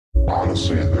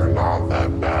Honestly, they're not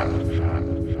that bad.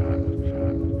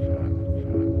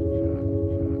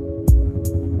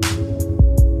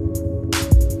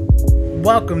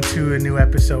 Welcome to a new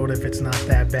episode of It's Not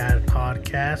That Bad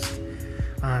podcast.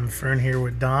 I'm Fern here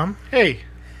with Dom. Hey.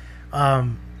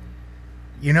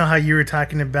 You know how you were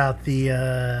talking about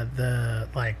the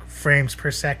like frames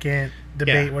per second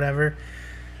debate, Yeah. whatever?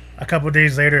 A couple of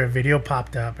days later, a video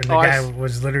popped up, and the guy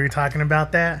was literally talking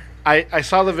about that. I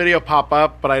saw the video pop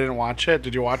up, but I didn't watch it.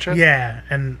 Did you watch it? Yeah,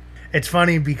 and it's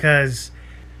funny because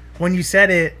when you said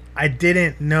it, I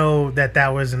didn't know that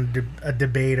was a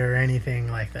debate or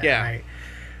anything like that, Yeah. right?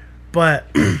 But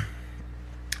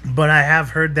I have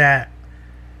heard that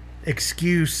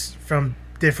excuse from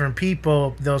different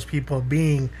people, those people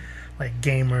being like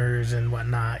gamers and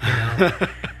whatnot, you know.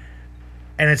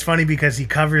 And it's funny because he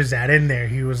covers that in there.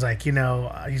 He was like,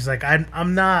 he's like,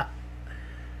 I'm not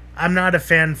a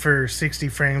fan for 60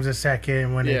 frames a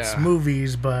second when it's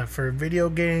movies, but for video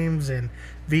games and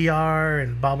VR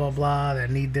and blah blah blah that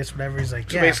need this, whatever. He's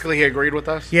like, So basically he agreed with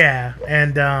us? yeah.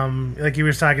 And like he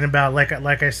was talking about,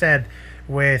 like I said,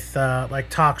 with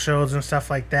like talk shows and stuff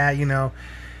like that,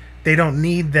 they don't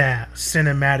need that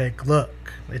cinematic look.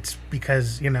 It's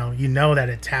because you know that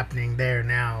it's happening there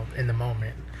now in the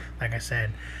moment, like I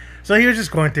said. So he was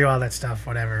just going through all that stuff,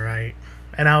 whatever, right?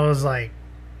 And I was like,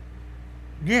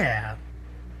 yeah,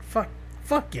 fuck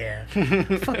yeah,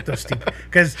 fuck those stupid,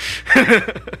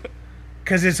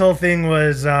 because his whole thing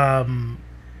was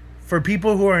for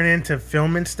people who aren't into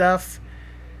film and stuff.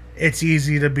 It's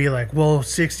easy to be like, well,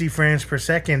 60 frames per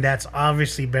second, that's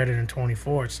obviously better than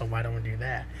 24, so why don't we do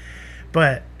that?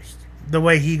 But the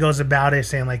way he goes about it,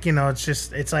 saying like, it's a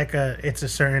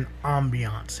certain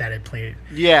ambiance that it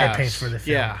paints for the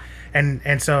film. Yeah.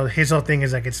 And so his whole thing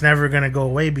is like, it's never going to go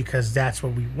away because that's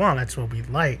what we want, that's what we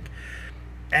like.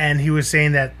 And he was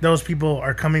saying that those people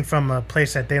are coming from a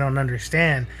place that they don't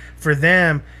understand. For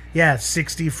them,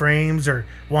 60 frames or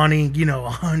wanting,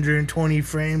 120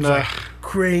 frames, like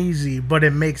crazy. But it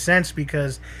makes sense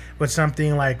because with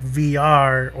something like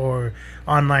VR or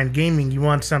online gaming, you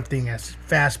want something as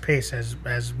fast-paced,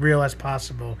 as real as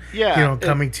possible. Yeah.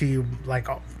 Coming to you like,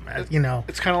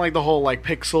 It's kind of like the whole like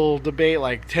pixel debate,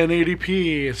 like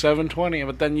 1080p, 720,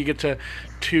 but then you get to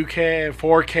 2K,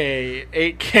 4K,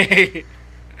 8K.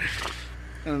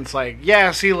 And it's like,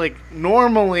 like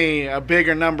normally a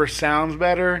bigger number sounds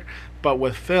better, but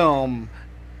with film,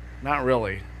 not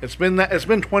really. It's been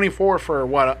 24 for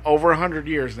what, over 100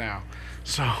 years now.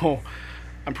 So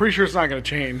I'm pretty sure it's not going to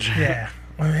change. Yeah.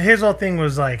 His whole thing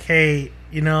was like, hey,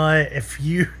 you know what? If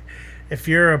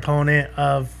you're an opponent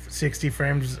of 60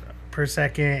 frames per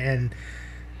second and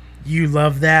you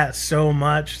love that so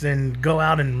much, then go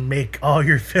out and make all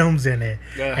your films in it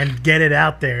and get it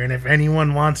out there. And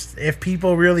if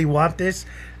people really want this,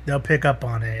 they'll pick up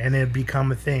on it and it'll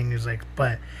become a thing. It's like,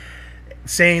 but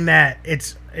saying that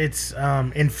it's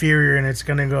inferior and it's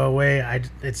gonna go away,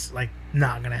 it's like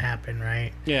not gonna happen,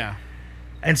 right? Yeah.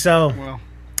 And so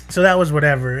that was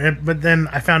whatever. But then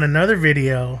I found another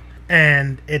video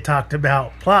and it talked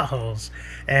about plot holes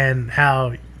and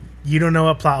how you don't know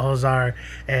what plot holes are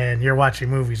and you're watching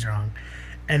movies wrong.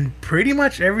 And pretty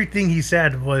much everything he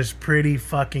said was pretty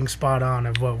fucking spot on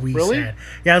of what we said.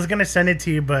 Yeah, I was going to send it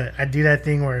to you, but I do that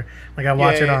thing where like I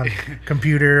watch it on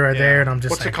computer or there and I'm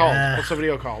just What's like, it called? What's the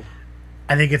video called?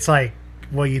 I think it's like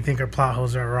what you think are plot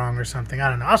holes are wrong or something. I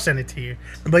don't know. I'll send it to you.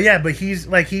 But yeah, he's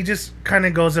like, he just kind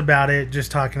of goes about it just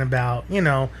talking about,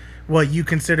 what you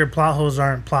consider plot holes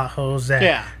aren't plot holes.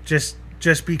 That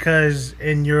just because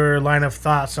in your line of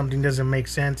thought something doesn't make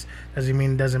sense doesn't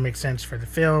mean it doesn't make sense for the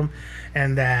film.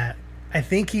 And that I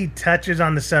think he touches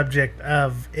on the subject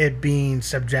of it being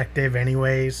subjective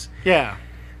anyways. Yeah.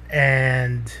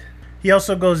 And he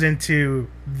also goes into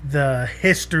the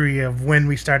history of when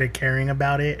we started caring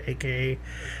about it, aka,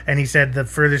 and he said the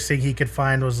furthest thing he could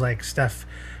find was like stuff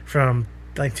from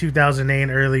like 2008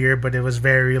 and earlier, but it was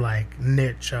very like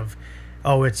niche of,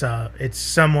 it's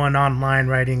someone online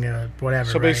writing a whatever.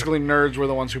 So basically, nerds were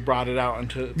the ones who brought it out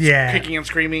into kicking and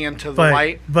screaming into the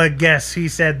light. But guess he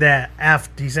said that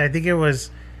after, he said, I think it was,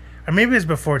 or maybe it was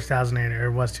before 2008 or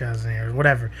it was 2008 or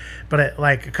whatever. But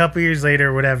like a couple years later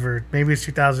or whatever, maybe it's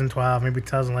 2012, maybe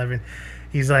 2011.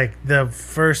 He's like, the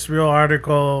first real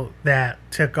article that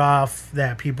took off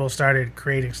that people started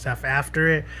creating stuff after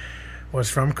it was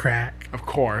from crack. Of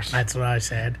course. That's what I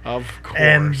said. Of course.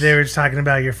 And they were just talking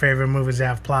about your favorite movies that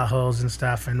have plot holes and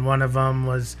stuff. And one of them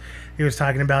was, he was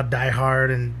talking about Die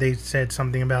Hard, and they said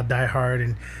something about Die Hard,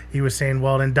 and he was saying,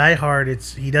 well, in Die Hard,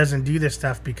 he doesn't do this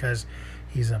stuff because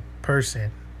he's a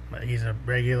person. He's a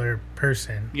regular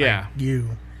person. Yeah. Like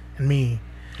you and me.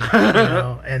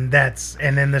 And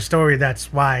in the story,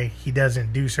 that's why he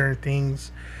doesn't do certain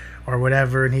things or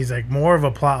whatever. And he's like, more of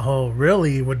a plot hole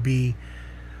really would be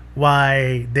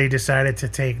why they decided to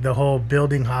take the whole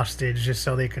building hostage just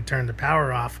so they could turn the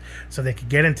power off so they could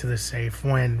get into the safe,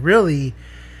 when really,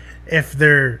 if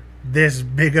they're this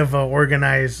big of a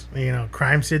organized,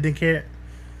 crime syndicate,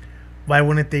 why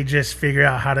wouldn't they just figure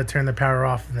out how to turn the power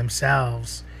off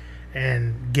themselves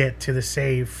and get to the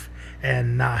safe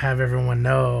and not have everyone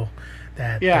know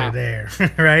that they're there,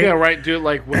 right? Yeah, right. Do it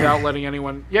like without letting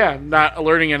anyone, not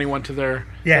alerting anyone to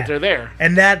that they're there.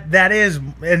 And that is,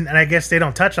 and I guess they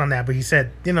don't touch on that, but he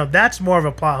said, that's more of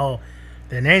a plot hole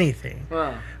than anything.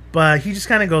 But he just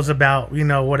kind of goes about,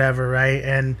 whatever, right?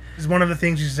 And one of the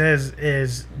things he says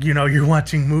is, you're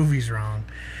watching movies wrong.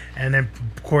 And then,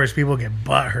 of course, people get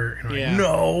butthurt. And like,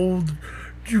 no,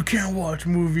 you can't watch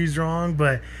movies wrong.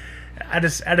 But at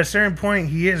a certain point,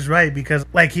 he is right, because,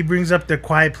 like, he brings up the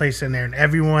Quiet Place in there, and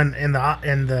everyone in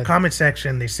the comment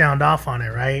section, they sound off on it,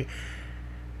 right?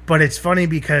 But it's funny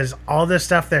because all the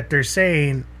stuff that they're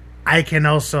saying, I can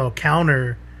also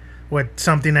counter with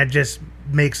something that just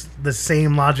makes the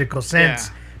same logical sense,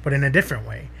 but in a different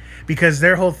way. Because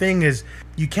their whole thing is,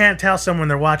 you can't tell someone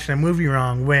they're watching a movie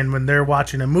wrong when they're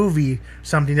watching a movie,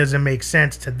 something doesn't make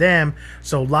sense to them.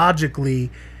 So logically,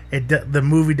 the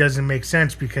movie doesn't make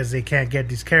sense because they can't get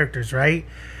these characters, right?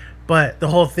 But the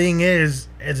whole thing is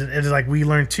like we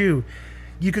learned too,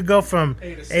 you could go from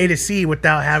A to C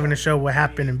without having to show what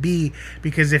happened in B,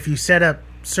 because if you set up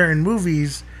certain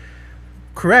movies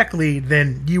correctly,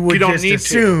 then you would just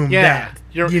assume that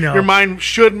your mind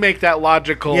should make that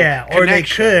logical connection. Or they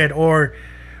could,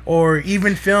 or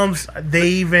even films, they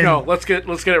even let's get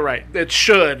it right. It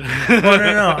should.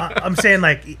 No. I'm saying,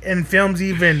 like, in films,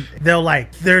 even they'll,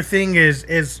 like, their thing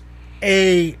is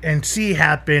A and C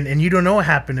happen, and you don't know what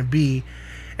happened to B,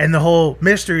 and the whole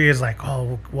mystery is like,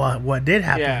 oh, what did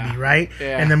happen to B, right?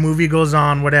 And the movie goes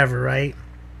on, whatever, right?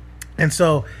 And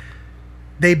so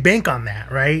they bank on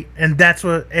that, right? And that's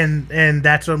what and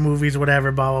that's what movies,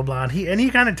 whatever, blah blah blah. And he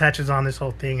kind of touches on this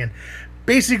whole thing, and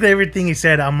basically everything he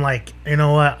said, I'm like, you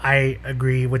know what? I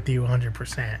agree with you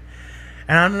 100%.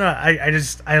 And I don't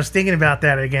know. I was thinking about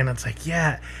that again. It's like,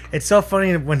 yeah, it's so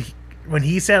funny when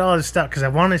he said all this stuff, because I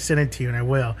want to send it to you, and I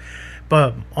will.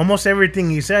 But almost everything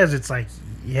he says, it's like,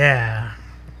 yeah,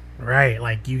 right.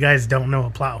 Like, you guys don't know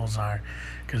what plot holes are.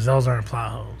 Because those aren't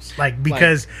plot holes. Like,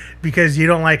 because you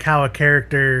don't like how a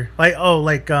character,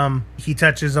 he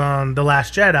touches on The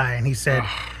Last Jedi, and he said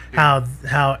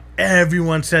how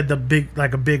everyone said a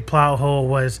big plot hole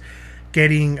was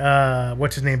getting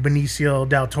what's his name, Benicio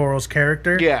del Toro's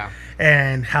character,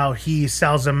 and how he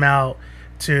sells him out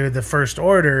to the First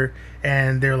Order,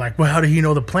 and they're like, well, how did he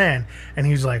know the plan? And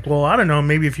he's like, well, I don't know,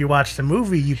 maybe if you watch the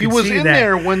movie, you can see that. He was in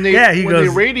there when they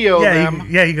radio them.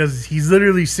 He goes, he's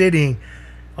literally sitting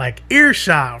like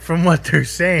earshot from what they're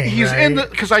saying. He's in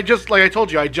because I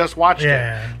told you, I just watched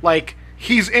it. Like,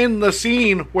 he's in the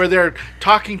scene where they're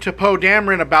talking to Poe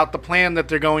Dameron about the plan that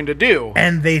they're going to do.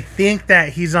 And they think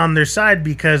that he's on their side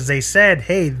because they said,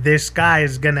 hey, this guy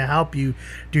is going to help you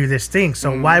do this thing.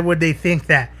 So why would they think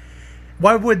that?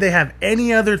 Why would they have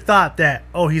any other thought that,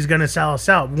 oh, he's going to sell us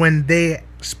out, when they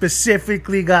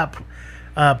specifically got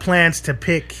plans to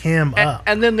pick him up?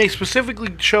 And then they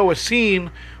specifically show a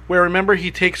scene where, remember,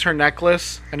 he takes her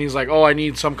necklace and he's like, oh, I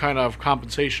need some kind of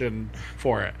compensation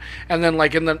for it. And then,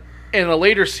 like, in a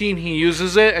later scene, he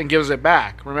uses it and gives it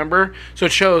back, remember? So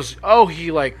it shows, oh, he,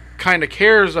 like, kind of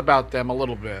cares about them a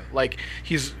little bit. Like,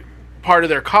 he's part of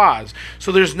their cause.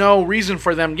 So there's no reason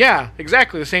for them,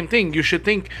 exactly the same thing. You should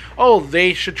think, oh,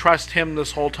 they should trust him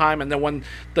this whole time. And then when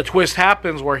the twist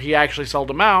happens where he actually sold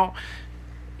them out,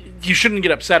 you shouldn't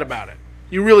get upset about it.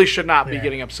 You really should not be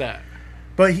getting upset.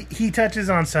 But he touches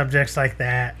on subjects like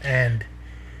that, and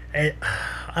I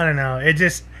don't know. It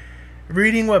just,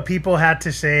 reading what people had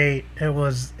to say, it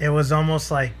was almost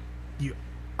like you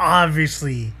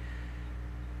obviously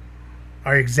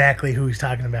are exactly who he's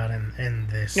talking about in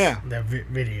this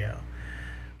video.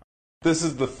 This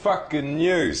is the fucking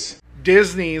news.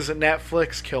 Disney's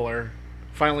Netflix killer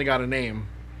finally got a name.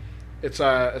 It's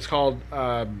called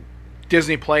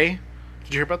Disney Play.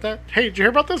 Did you hear about that? Hey, did you hear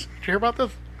about this?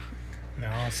 No,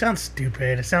 it sounds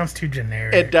stupid. It sounds too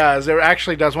generic. It does. It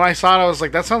actually does. When I saw it, I was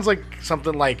like, that sounds like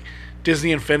something like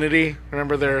Disney Infinity.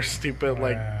 Remember their stupid,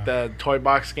 the toy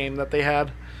box game that they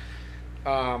had?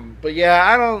 But yeah,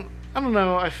 I don't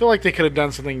know. I feel like they could have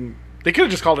done something. They could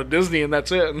have just called it Disney and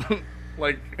that's it.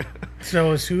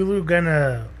 So is Hulu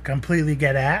gonna completely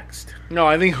get axed? No,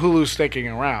 I think Hulu's sticking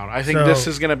around. I think this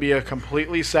is gonna be a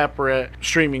completely separate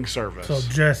streaming service. So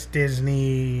just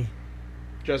Disney.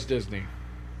 Just Disney.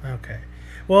 Okay.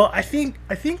 Well, I think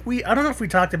I don't know if we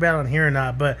talked about it on here or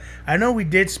not, but I know we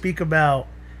did speak about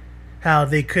how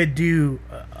they could do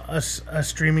a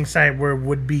streaming site where it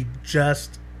would be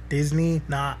just Disney,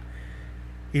 not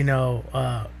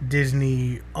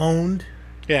Disney owned,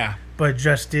 Yeah. but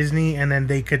just Disney, and then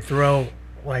they could throw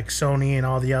like Sony and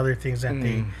all the other things that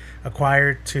they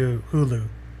acquired to Hulu.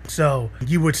 So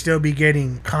you would still be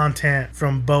getting content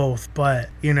from both, but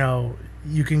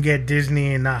you can get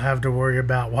Disney and not have to worry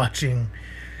about watching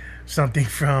something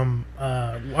from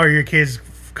or your kids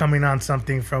coming on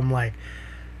something from like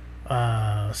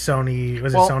Sony.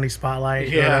 Was it Sony Spotlight?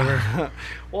 Yeah. Or whatever?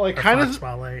 Well, Or Fox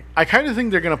Spotlight. I kind of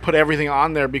think they're going to put everything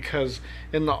on there because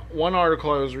in the one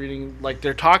article I was reading, like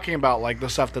they're talking about like the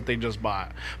stuff that they just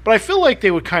bought. But I feel like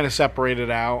they would kind of separate it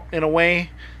out in a way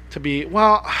to be,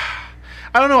 well,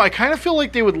 I don't know. I kind of feel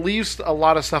like they would leave a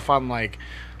lot of stuff on like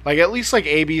at least like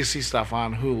ABC stuff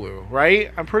on Hulu,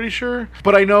 right? I'm pretty sure.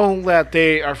 But I know that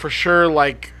they are for sure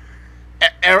like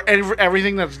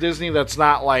everything that's Disney that's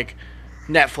not like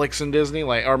Netflix and Disney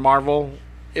like or Marvel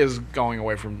is going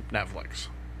away from Netflix.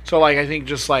 So like I think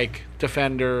just like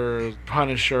Defender,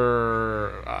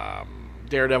 Punisher,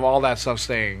 Daredevil, all that stuff's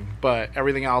staying, but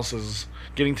everything else is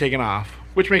getting taken off,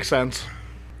 which makes sense.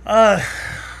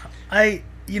 I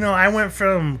went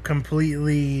from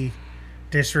completely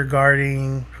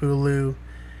disregarding Hulu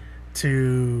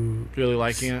to Really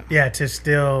liking it. Yeah, to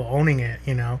still owning it,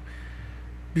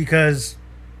 because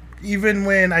even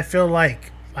when I feel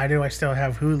like I still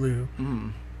have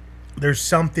Hulu, there's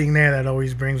something there that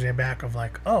always brings me back of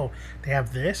like, oh, they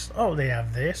have this, oh, they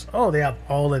have this, oh, they have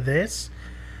all of this.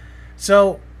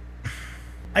 So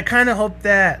I kind of hope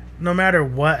that no matter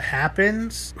what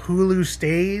happens, Hulu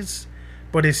stays,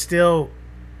 but it's still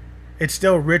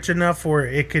rich enough where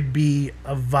it could be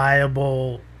a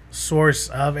viable source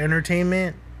of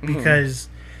entertainment. Because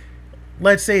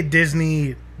let's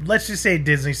just say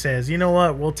Disney says, you know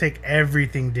what, we'll take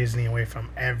everything Disney away from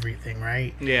everything,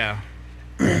 right? Yeah.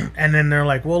 And then they're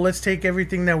like, well, let's take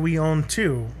everything that we own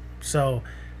too. So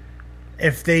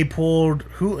if they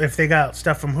got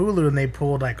stuff from Hulu and they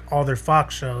pulled like all their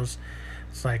Fox shows,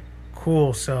 it's like,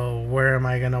 cool, so where am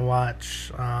I going to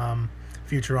watch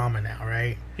Futurama now,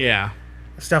 right? Yeah.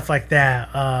 Stuff like that.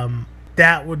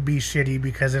 That would be shitty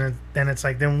because then it's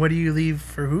like, then what do you leave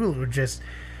for Hulu? Just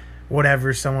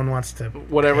whatever someone wants to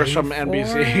Whatever's from for?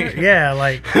 NBC. Yeah,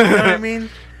 like, you know what I mean?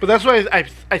 But that's why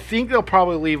I think they'll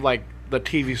probably leave like the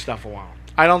TV stuff alone.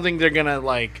 I don't think they're gonna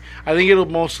like. I think it'll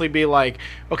mostly be like,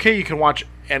 okay, you can watch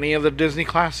any of the Disney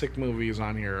classic movies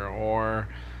on here, or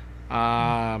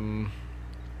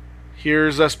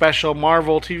here's a special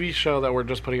Marvel TV show that we're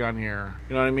just putting on here.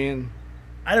 You know what I mean?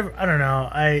 I don't know.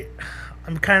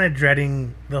 I'm kind of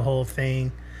dreading the whole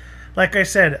thing. Like I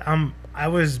said, I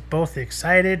was both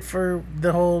excited for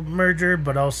the whole merger,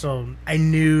 but also I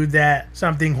knew that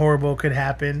something horrible could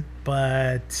happen.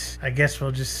 But I guess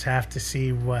we'll just have to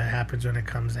see what happens when it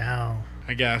comes out.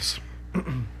 I guess.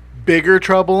 Bigger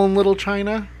Trouble in Little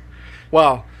China?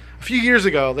 Well, a few years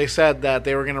ago, they said that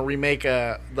they were going to remake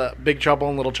the Big Trouble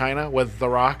in Little China with The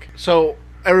Rock. So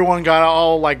everyone got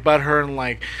all like butthurt and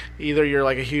like either you're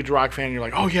like a huge Rock fan and you're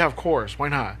like, oh yeah, of course, why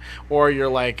not? Or you're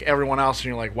like everyone else and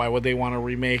you're like, why would they want to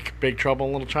remake Big Trouble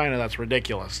in Little China? That's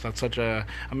ridiculous. That's such a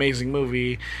amazing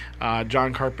movie.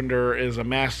 John Carpenter is a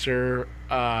master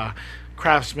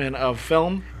craftsman of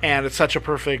film, and it's such a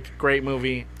perfect, great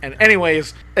movie. And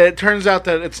anyways, it turns out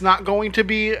that it's not going to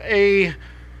be a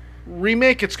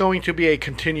remake, it's going to be a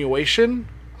continuation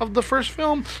of the first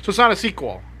film. So it's not a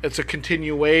sequel, it's a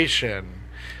continuation.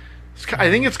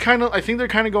 I think they're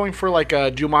kind of going for like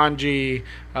a Jumanji,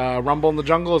 Rumble in the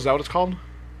Jungle. Is that what it's called?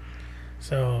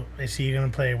 So is he gonna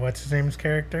play what's his name's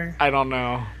character? I don't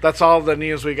know. That's all the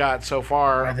news we got so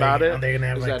far about it. Are they gonna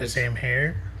have like the same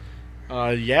hair?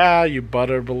 Yeah, you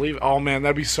better believe. Oh man,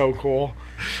 that'd be so cool.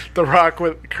 The Rock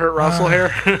with Kurt Russell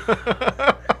hair.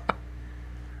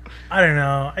 I don't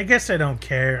know. I guess I don't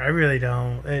care. I really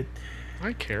don't.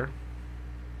 I care.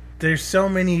 There's so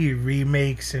many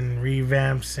remakes and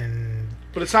revamps and.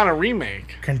 But it's not a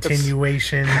remake.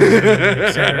 Continuations,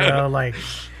 etc. Like,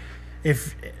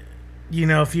 if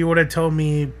you would have told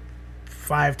me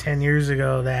 5-10 years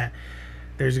ago that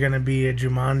there's gonna be a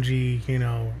Jumanji,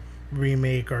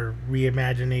 remake or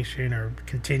reimagination or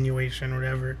continuation or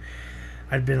whatever,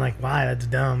 I'd been like, wow, that's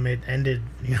dumb. It ended,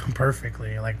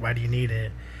 perfectly. Like, why do you need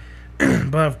it?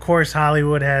 But of course,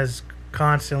 Hollywood has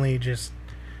constantly just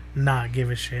not give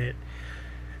a shit.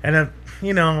 And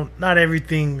not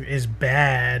everything is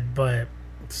bad, but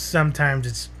sometimes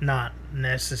it's not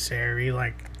necessary.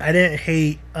 Like, I didn't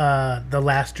hate the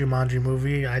last Jumanji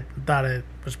movie. I thought it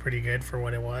was pretty good for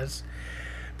what it was.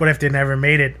 But if they never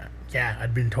made it, yeah,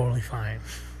 I'd been totally fine,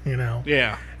 you know.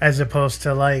 Yeah. As opposed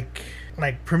to like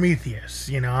Prometheus,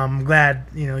 you know. I'm glad,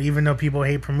 you know, even though people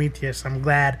hate Prometheus, I'm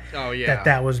glad Oh, yeah.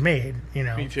 that was made, you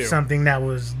know. Me too. Something that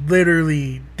was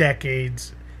literally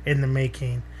decades in the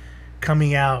making,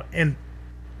 coming out in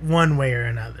one way or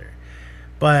another.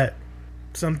 But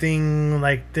something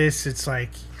like this, it's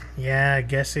like, yeah, I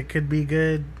guess it could be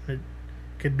good, it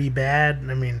could be bad.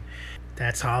 I mean,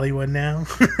 that's Hollywood now,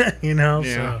 you know.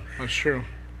 Yeah, So that's true.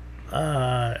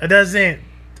 it doesn't,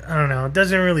 I don't know, it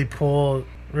doesn't really pull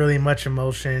really much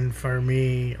emotion for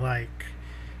me, like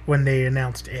when they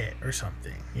announced it or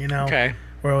something, you know. Okay.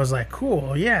 Where it was like,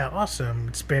 cool, yeah, awesome,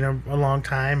 it's been a long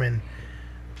time, and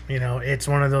you know, it's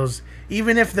one of those,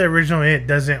 even if the original It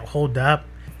doesn't hold up,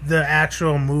 the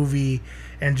actual movie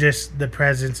and just the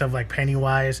presence of like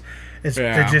Pennywise, it's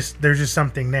there's just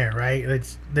something there, right?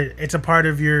 It's a part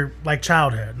of your like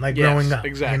childhood, like growing up,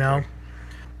 exactly. you know.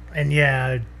 And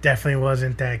yeah, it definitely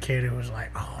wasn't that kid who was like,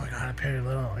 oh my god, I played a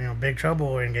little, you know, Big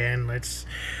Trouble again. Let's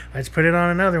put it on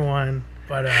another one.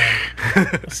 But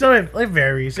so it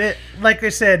varies. It, like I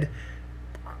said,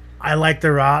 I like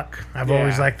The Rock. I've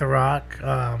always liked The Rock.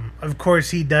 Of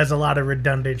course, he does a lot of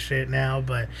redundant shit now,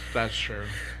 but That's true.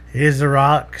 it is The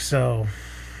Rock, so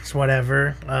it's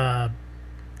whatever.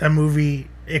 The movie,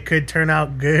 it could turn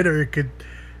out good or it could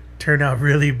turn out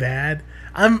really bad.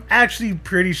 I'm actually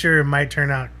pretty sure it might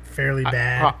turn out fairly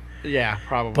bad, Yeah,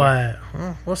 probably. but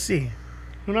we'll see.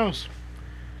 Who knows?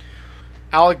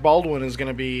 Alec Baldwin is going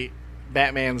to be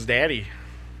Batman's daddy.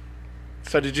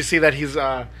 So did you see that he's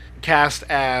cast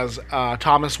as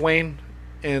Thomas Wayne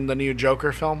in the new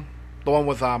Joker film? The one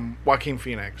with Joaquin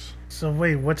Phoenix. So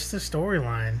wait, what's the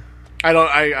storyline?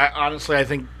 I honestly, I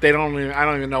think they don't even, I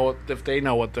don't even know if they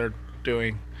know what they're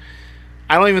doing.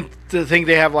 I don't even think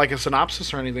they have like a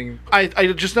synopsis or anything.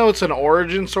 I just know it's an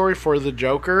origin story for the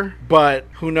Joker, but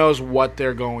who knows what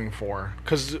they're going for.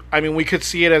 Because, I mean, we could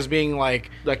see it as being like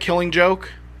the Killing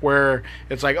Joke, where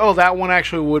it's like, oh, that one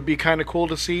actually would be kind of cool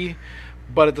to see.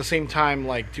 But at the same time,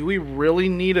 like, do we really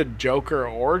need a Joker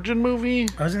origin movie?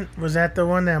 Was that the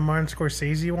one that Martin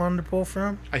Scorsese wanted to pull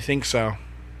from? I think so.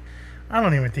 I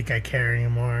don't even think I care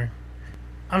anymore.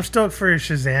 I'm stoked for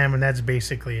Shazam, and that's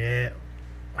basically it.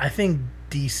 I think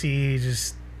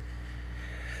DC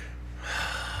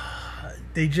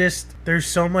there's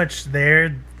so much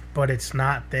there, but it's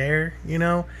not there, you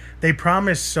know? They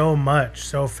promise so much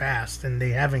so fast, and they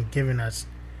haven't given us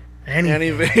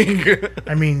anything.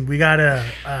 I mean, we got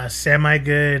a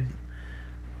semi-good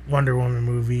Wonder Woman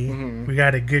movie. Mm-hmm. We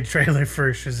got a good trailer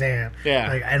for Shazam. Yeah.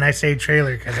 Like, and I say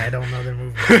trailer because I don't know the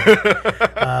movie.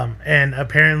 And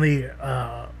apparently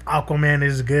Aquaman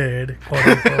is good, quote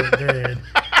unquote good.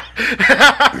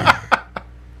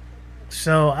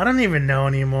 So I don't even know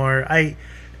anymore.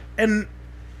 I'm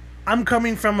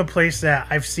coming from a place that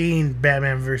I've seen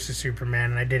Batman versus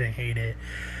Superman and I didn't hate it.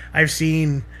 I've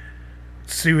seen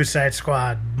Suicide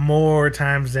Squad more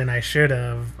times than I should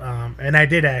have, and I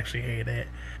did actually hate it.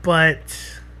 But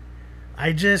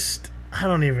I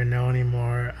don't even know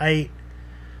anymore.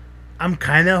 I'm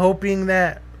kind of hoping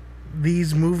that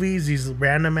these movies, these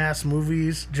random ass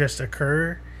movies, just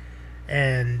occur,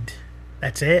 and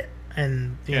that's it.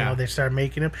 And you know, they start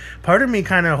making them. Part of me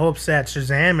kind of hopes that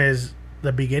Shazam is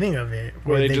the beginning of it,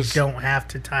 where they don't have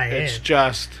to tie in. It's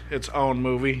just its own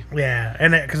movie. Yeah,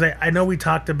 and because I know we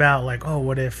talked about like, oh,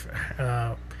 what if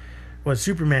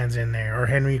Superman's in there, or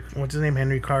what's his name,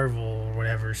 Henry Cavill or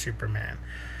whatever, Superman.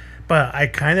 But I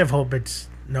kind of hope it's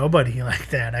nobody like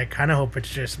that. I kind of hope it's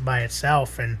just by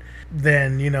itself, and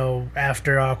then, you know,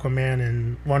 after Aquaman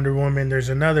and Wonder Woman, there's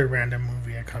another random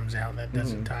movie that comes out that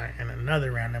doesn't tie in,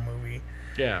 another random movie.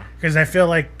 Yeah. Because I feel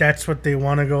like that's what they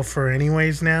want to go for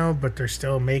anyways now, but they're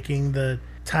still making the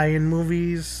tie-in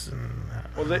movies.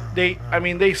 Well,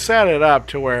 they set it up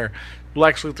to where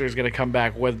Lex Luthor is going to come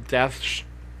back with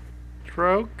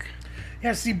Deathstroke.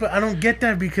 Yeah, see, but I don't get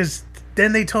that, because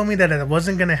then they told me that it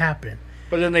wasn't going to happen.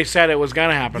 But then they said it was going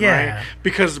to happen, right?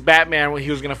 Because Batman, he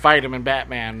was going to fight him in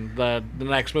Batman, the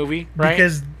next movie, right?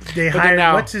 Because they hired,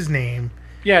 what's his name?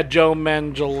 Yeah, Joe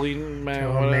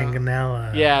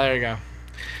Manganiello. Yeah, there you go.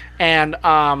 And,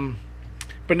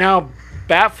 but now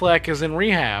Batfleck is in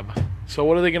rehab. So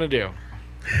what are they going to do?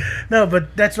 No,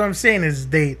 but that's what I'm saying is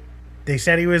they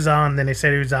said he was on, then they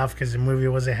said he was off because the movie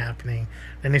wasn't happening.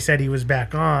 Then they said he was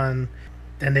back on.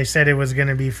 Then they said it was going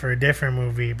to be for a different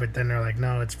movie, but then they're like,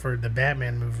 no, it's for the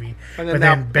Batman movie. But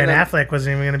then Ben Affleck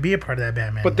wasn't even going to be a part of that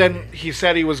Batman movie. Then he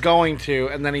said he was going to,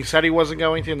 and then he said he wasn't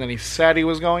going to, and then he said he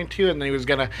was going to, and then he was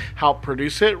going to help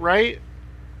produce it, right?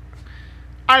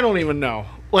 I don't even know.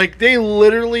 Like, they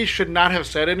literally should not have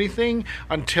said anything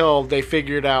until they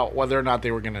figured out whether or not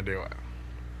they were going to do it.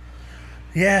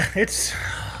 Yeah, it's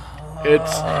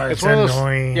It's one of those.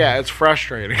 annoying. Yeah, it's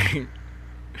frustrating.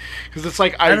 Because it's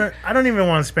like I don't even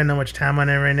want to spend that much time on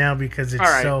it right now because it's all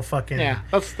right. so fucking Yeah,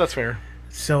 that's fair.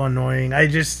 so annoying.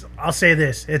 I'll say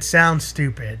this: it sounds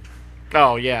stupid.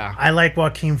 Oh yeah, I like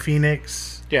Joaquin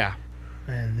Phoenix, yeah.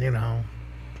 and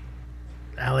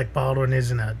Alec Baldwin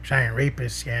isn't a giant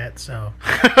rapist yet, so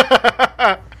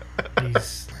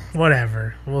he's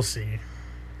whatever. We'll see.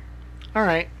 All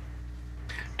right.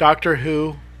 Doctor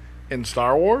Who in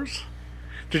Star Wars.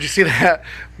 Did you see that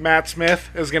Matt Smith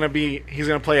he's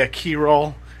gonna play a key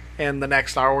role in the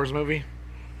next Star Wars movie?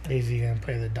 Is he gonna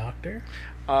play the Doctor?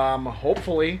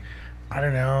 Hopefully. I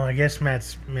don't know. I guess Matt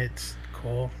Smith's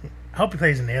cool. I hope he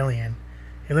plays an alien.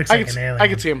 He looks like an alien. I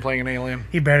could see him playing an alien.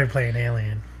 He better play an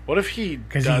alien. What if he?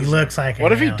 Because he looks like an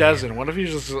What if he alien. doesn't? What if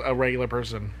he's just a regular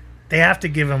person? They have to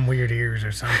give him weird ears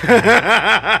or something.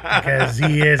 Because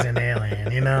he is an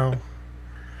alien,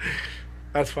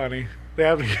 That's funny. They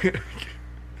have to.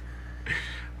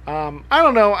 I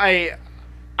don't know.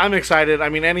 I'm excited. I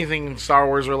mean, anything Star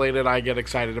Wars related, I get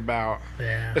excited about.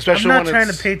 Yeah. Especially I'm not when trying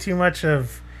it's- to pay too much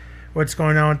of what's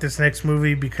going on with this next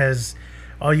movie because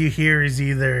all you hear is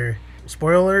either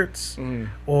spoiler alerts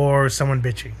or someone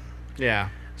bitching. Yeah.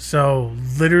 So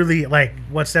literally, like,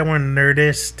 what's that one?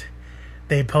 Nerdist.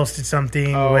 They posted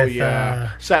something with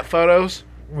set photos.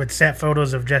 with set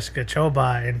photos of Jessica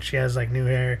Chobot, and she has like new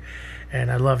hair. And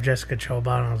I love Jessica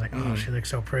Chobot, and I was like, oh, she looks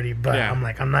so pretty. But Yeah. I'm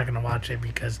like, I'm not gonna watch it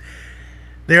because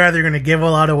they're either gonna give a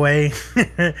lot away,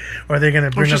 or they're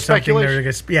gonna bring up just something.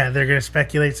 speculation. They're gonna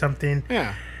speculate something,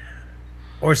 Yeah.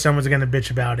 or someone's gonna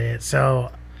bitch about it. So,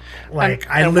 like,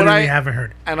 I and what literally haven't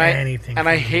heard anything. And from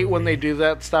I the hate when movie. they do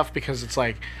that stuff because it's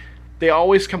like they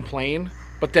always complain,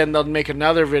 but then they'll make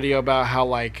another video about how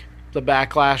like the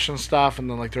backlash and stuff, and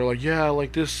then like they're like, yeah,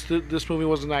 like this movie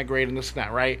wasn't that great and this and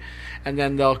that, right? And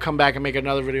then they'll come back and make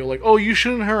another video like, oh, you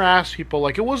shouldn't harass people,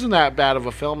 like it wasn't that bad of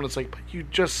a film, and it's like, but you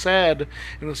just said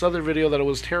in this other video that it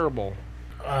was terrible.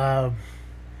 Yeah,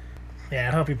 I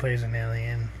hope he plays an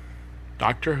alien.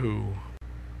 Doctor Who.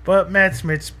 But Matt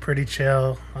Smith's pretty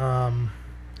chill.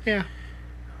 Yeah.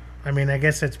 I mean, I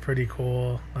guess that's pretty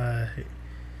cool.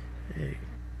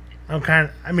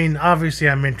 Obviously,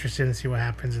 I'm interested to see what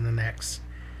happens in the next.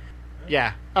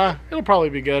 Yeah. It'll probably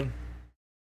be good.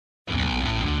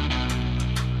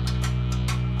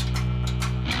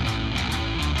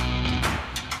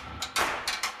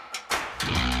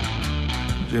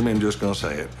 Jimmy, I'm just gonna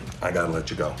say it. I gotta let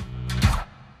you go.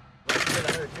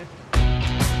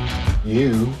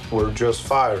 You were just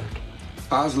fired.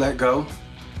 I was let go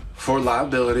for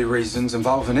liability reasons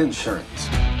involving insurance.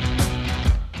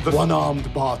 The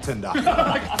one-armed bartender.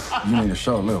 You need to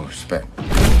show a little respect.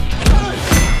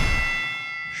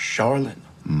 Charlotte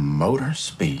Motor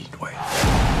Speedway.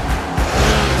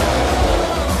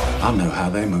 I know how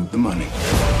they move the money.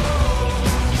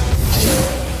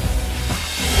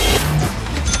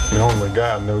 The only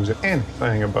guy who knows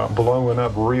anything about blowing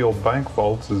up real bank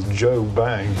vaults is Joe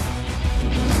Bang.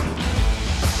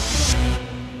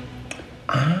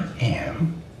 I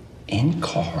am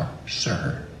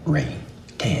incarcerated.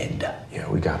 Yeah,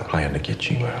 we got a plan to get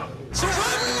you out.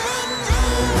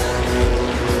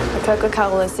 The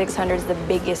Coca-Cola 600 is the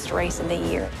biggest race of the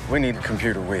year. We need a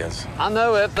computer whiz. I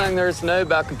know everything there is to know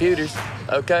about computers,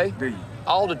 okay?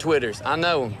 All the Twitters, I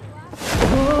know them.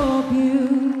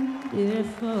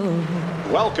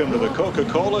 Welcome to the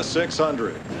Coca-Cola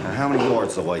 600. How many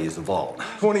yards away is the vault?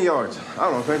 20 yards. I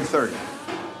don't know, maybe 30.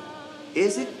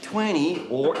 Is it 20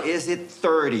 or is it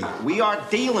 30? We are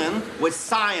dealing with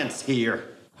science here.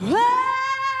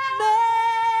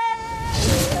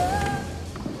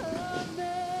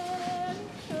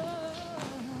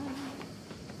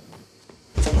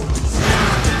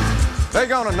 They're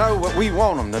gonna know what we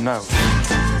want them to know.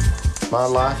 My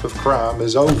life of crime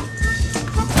is over.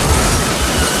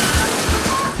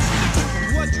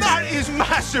 That is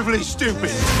massively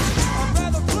stupid.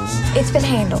 It's been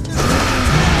handled.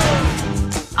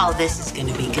 Oh, this is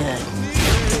gonna be good.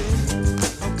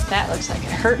 That looks like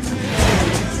it hurt.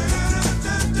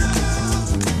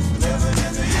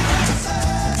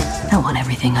 I want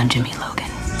everything on Jimmy Logan.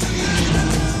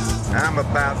 I'm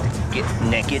about to get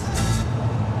naked.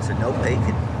 So no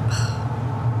bacon.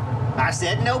 I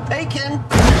said no bacon.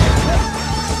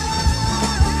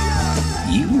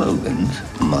 You Logans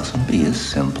mustn't be as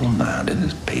simple-minded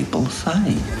as people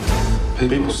say.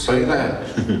 People say that.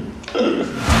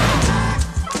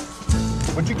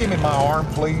 Would you give me my arm,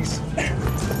 please?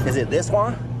 Is it this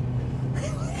one?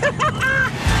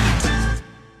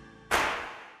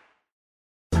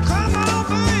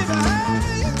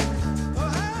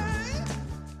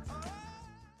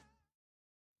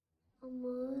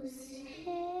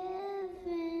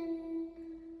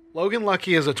 Logan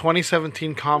Lucky is a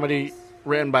 2017 comedy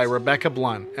written by Rebecca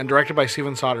Blunt and directed by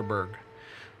Steven Soderbergh.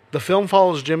 The film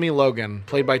follows Jimmy Logan,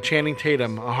 played by Channing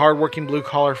Tatum, a hard-working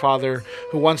blue-collar father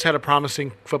who once had a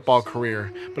promising football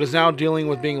career, but is now dealing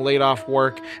with being laid off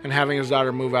work and having his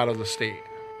daughter move out of the state.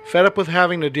 Fed up with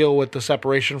having to deal with the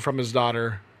separation from his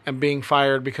daughter and being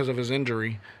fired because of his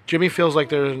injury, Jimmy feels like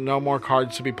there are no more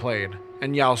cards to be played,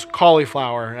 and yells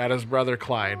cauliflower at his brother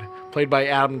Clyde, played by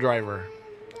Adam Driver,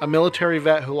 a military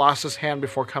vet who lost his hand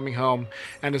before coming home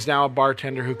and is now a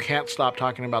bartender who can't stop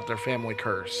talking about their family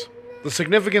curse. The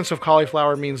significance of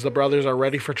cauliflower means the brothers are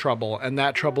ready for trouble, and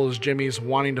that trouble is Jimmy's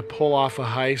wanting to pull off a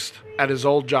heist at his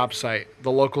old job site, the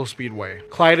local speedway.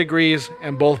 Clyde agrees,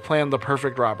 and both plan the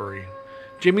perfect robbery.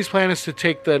 Jimmy's plan is to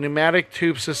take the pneumatic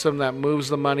tube system that moves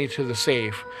the money to the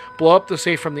safe, blow up the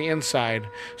safe from the inside,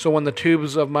 so when the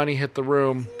tubes of money hit the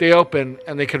room, they open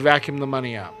and they could vacuum the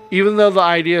money up. Even though the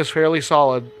idea is fairly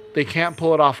solid, they can't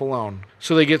pull it off alone,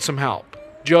 so they get some help.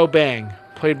 Joe Bang,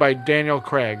 played by Daniel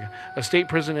Craig, a state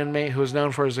prison inmate who is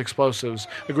known for his explosives,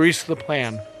 agrees to the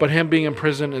plan, but him being in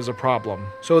prison is a problem.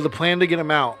 So the plan to get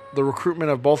him out, the recruitment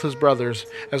of both his brothers,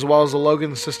 as well as the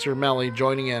Logan's sister Melly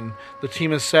joining in, the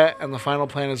team is set and the final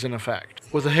plan is in effect.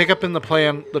 With a hiccup in the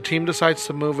plan, the team decides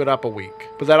to move it up a week,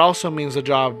 but that also means the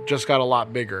job just got a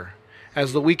lot bigger,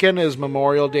 as the weekend is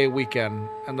Memorial Day weekend,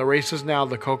 and the race is now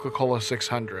the Coca-Cola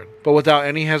 600. But without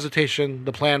any hesitation,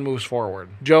 the plan moves forward.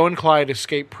 Joe and Clyde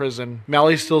escape prison,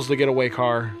 Melly steals the getaway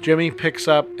car, Jimmy picks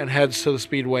up and heads to the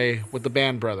speedway with the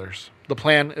Band brothers. The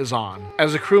plan is on.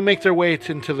 As the crew make their way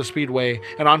into the speedway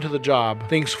and onto the job,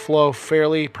 things flow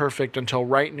fairly perfect until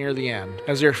right near the end.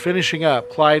 As they're finishing up,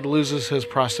 Clyde loses his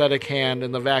prosthetic hand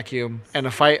in the vacuum and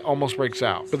a fight almost breaks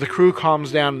out. But the crew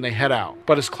calms down and they head out.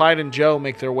 But as Clyde and Joe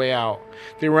make their way out,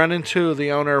 they run into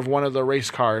the owner of one of the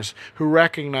race cars who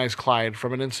recognized Clyde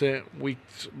from an incident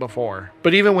weeks before.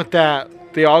 But even with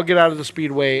that, they all get out of the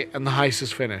speedway and the heist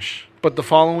is finished. But the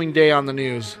following day on the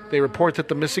news, they report that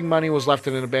the missing money was left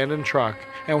in an abandoned truck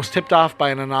and was tipped off by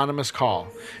an anonymous call.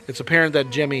 It's apparent that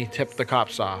Jimmy tipped the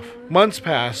cops off. Months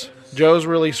pass. Joe's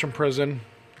released from prison.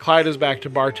 Clyde is back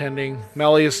to bartending.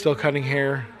 Melly is still cutting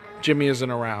hair. Jimmy isn't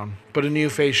around. But a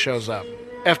new face shows up.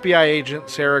 FBI agent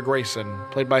Sarah Grayson,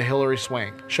 played by Hilary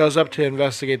Swank, shows up to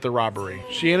investigate the robbery.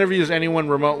 She interviews anyone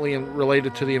remotely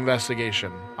related to the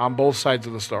investigation, on both sides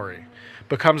of the story,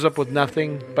 but comes up with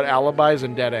nothing but alibis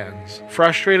and dead ends.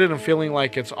 Frustrated and feeling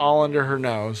like it's all under her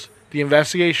nose, the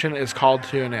investigation is called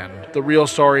to an end. The real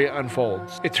story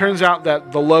unfolds. It turns out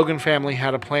that the Logan family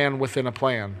had a plan within a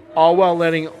plan, all while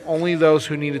letting only those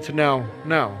who needed to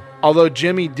know. Although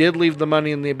Jimmy did leave the money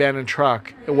in the abandoned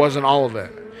truck, it wasn't all of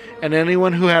it. And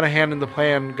anyone who had a hand in the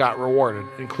plan got rewarded,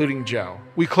 including Joe.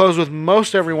 We close with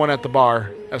most everyone at the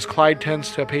bar, as Clyde tends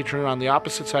to a patron on the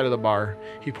opposite side of the bar.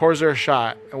 He pours her a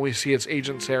shot, and we see it's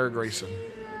Agent Sarah Grayson.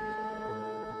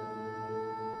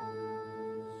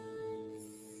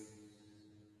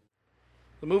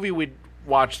 The movie we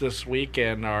watched this week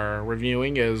and are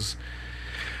reviewing is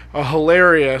a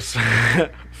hilarious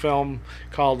film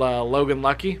called Logan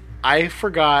Lucky. I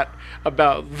forgot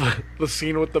about the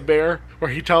scene with the bear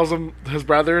where he tells him, his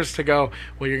brothers, to go,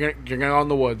 well, you're gonna go in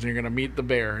the woods and you're gonna meet the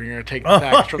bear and you're gonna take the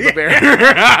facts from the bear.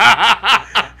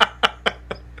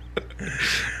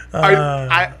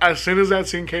 I as soon as that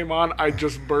scene came on, I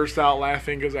just burst out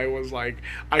laughing because I was like,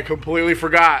 I completely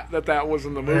forgot that was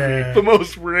in the movie. The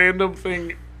most random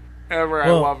thing ever.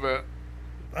 Well, I love it.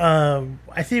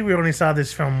 I think we only saw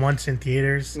this film once in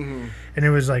theaters, and it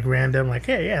was like random, like,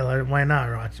 hey, yeah, why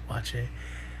not watch it?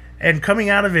 And coming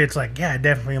out of it, it's like, yeah, I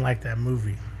definitely like that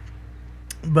movie.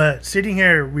 But sitting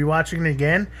here rewatching it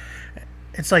again,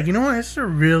 it's like, you know what? It's a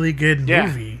really good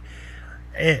movie.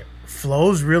 It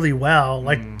flows really well,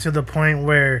 like to the point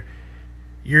where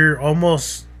you're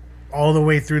almost all the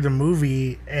way through the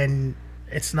movie and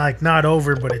it's like not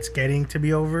over, but it's getting to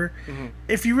be over.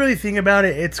 If you really think about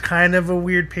it, it's kind of a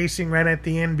weird pacing right at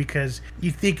the end because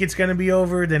you think it's going to be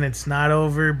over, then it's not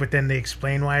over, but then they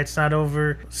explain why it's not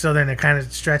over. So then it kind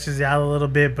of stretches out a little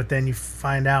bit, but then you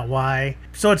find out why.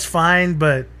 So it's fine,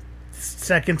 but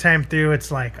second time through,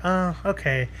 it's like, oh,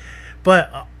 okay.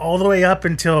 But all the way up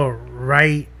until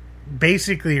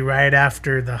basically right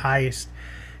after the heist,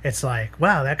 it's like,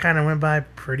 wow, that kind of went by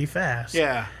pretty fast.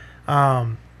 Yeah.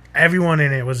 Everyone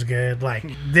in it was good. Like,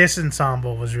 this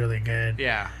ensemble was really good.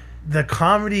 Yeah. The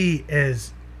comedy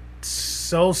is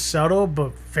so subtle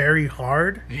but very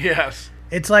hard. Yes.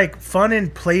 It's like fun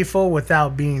and playful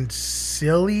without being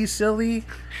silly.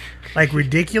 Like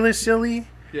ridiculous silly.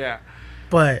 Yeah.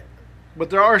 But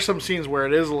there are some scenes where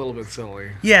it is a little bit silly.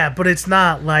 Yeah, but it's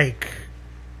not like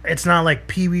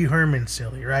Pee Wee Herman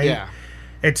silly, right? Yeah.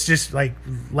 it's just like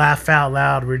laugh out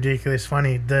loud, ridiculous,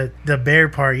 funny. The bear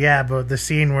part, yeah, but the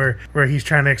scene where he's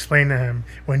trying to explain to him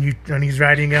when he's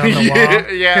writing it on the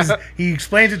wall, yeah, because he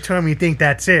explains it to him, you think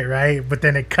that's it, right? But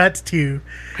then it cuts to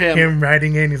him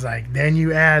writing in. He's like, then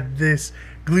you add this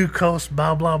glucose,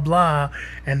 blah blah blah,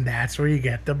 and that's where you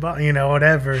get the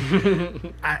whatever.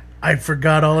 I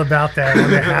forgot all about that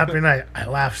when it happened. I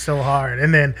laughed so hard,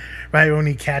 and then right when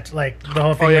he the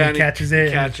whole thing when he catches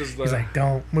it, he's like,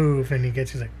 don't move, and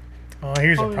he's like, oh,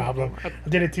 here's a problem, I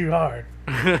did it too hard.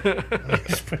 And he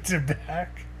just puts it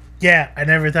back. Yeah, I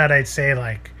never thought I'd say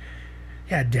like,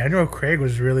 yeah, Daniel Craig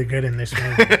was really good in this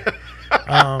movie.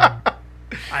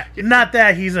 Not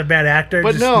that he's a bad actor,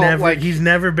 but just he's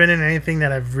never been in anything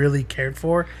that I've really cared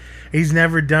for. He's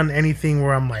never done anything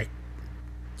where I'm like,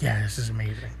 yeah, this is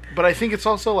amazing. But I think it's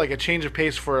also like a change of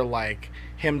pace for like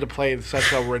him to play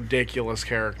such a ridiculous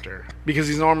character, because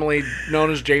he's normally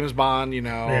known as James Bond,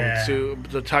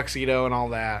 the tuxedo and all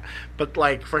that. But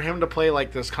like for him to play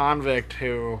like this convict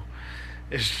who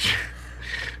is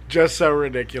just so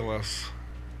ridiculous.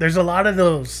 There's a lot of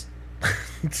those,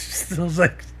 those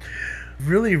like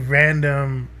really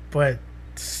random but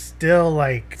still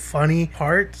like funny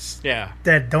parts. Yeah.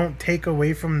 That don't take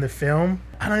away from the film.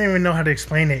 I don't even know how to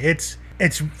explain it. It's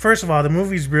first of all, the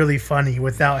movie's really funny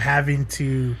without having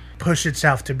to push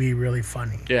itself to be really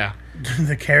funny. Yeah.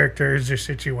 The characters, their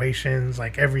situations,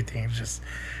 like everything,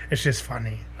 it's just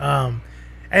funny.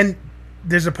 And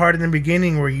there's a part in the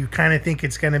beginning where you kind of think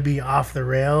it's going to be off the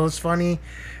rails funny,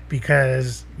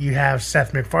 because you have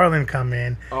Seth MacFarlane come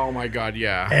in. Oh my God,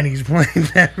 yeah. And he's playing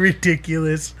that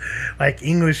ridiculous, like,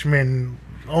 Englishman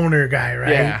owner guy,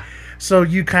 right? Yeah. So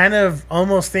you kind of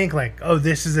almost think like, oh,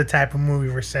 this is the type of movie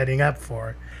we're setting up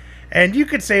for. And you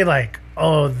could say like,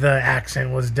 oh, the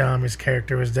accent was dumb, his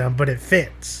character was dumb, but it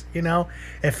fits,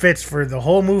 It fits for the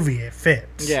whole movie, it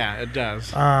fits. Yeah, it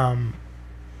does.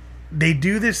 They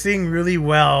do this thing really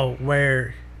well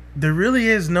where there really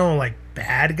is no like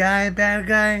bad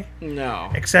guy.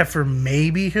 No. Except for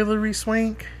maybe Hilary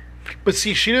Swank. But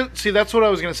see, that's what I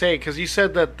was going to say, because you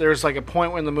said that there's like a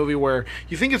point in the movie where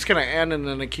you think it's going to end and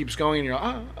then it keeps going and you're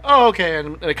like, oh okay,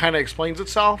 and it kind of explains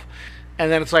itself.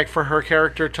 And then it's like for her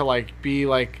character to like be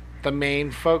like the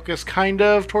main focus kind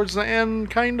of towards the end,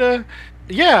 kind of.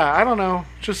 Yeah, I don't know.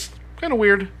 Just kind of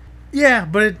weird. Yeah,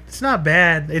 but it's not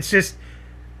bad. It's just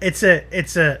it's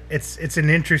an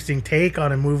interesting take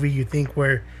on a movie. You think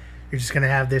where you're just going to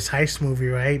have this heist movie,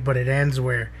 right? But it ends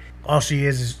where all she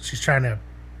is she's trying to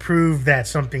prove that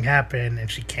something happened and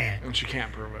she can't. And she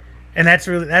can't prove it. And that's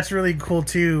really cool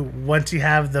too, once you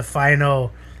have the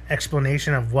final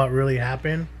explanation of what really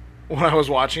happened. When I was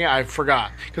watching it, I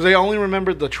forgot, because I only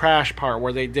remembered the trash part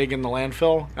where they dig in the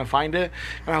landfill and find it,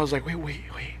 and I was like, wait.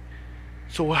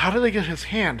 So how did they get his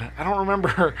hand? I don't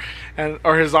remember,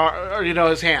 or his arm, or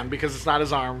his hand, because it's not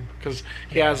his arm, because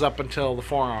he has up until the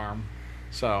forearm.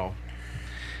 So.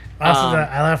 Also,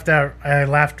 I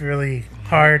laughed really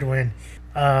hard when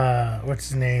what's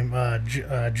his name?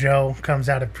 Joe comes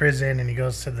out of prison and he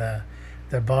goes to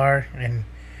the bar and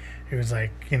he was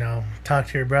like, talk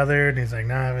to your brother, and he's like,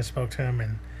 nah, I haven't spoke to him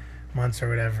in months or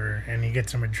whatever, and he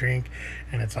gets him a drink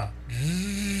and it's all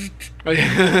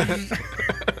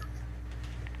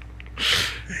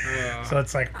so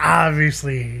it's like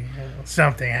obviously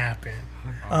something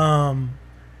happened.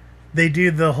 They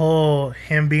do the whole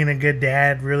him being a good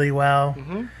dad really well.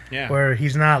 Mm-hmm. Yeah. Where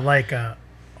he's not like a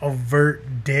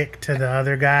overt dick to the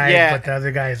other guy, but the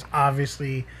other guy is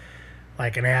obviously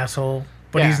like an asshole.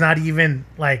 But he's not even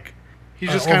like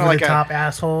he's just kind of like a top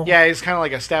asshole. Yeah, he's kind of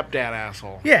like a stepdad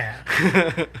asshole. Yeah.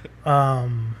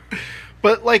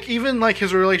 But like even like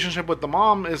his relationship with the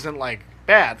mom isn't like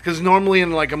bad, because normally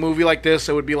in like a movie like this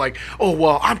it would be like, oh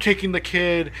well, I'm taking the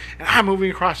kid and I'm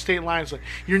moving across state lines, like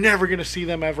you're never gonna see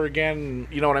them ever again,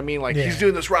 you know what I mean, like he's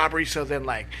doing this robbery so then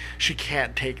like she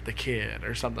can't take the kid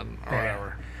or something or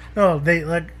whatever. No, they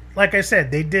like I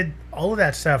said, they did all of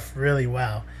that stuff really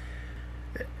well.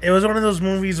 It was one of those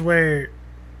movies where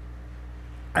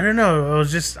I don't know, I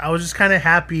was just kind of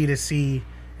happy to see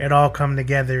it all come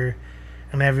together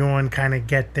and everyone kind of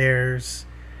get theirs,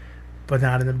 but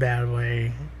not in a bad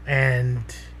way. And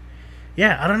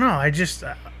yeah, I don't know. I just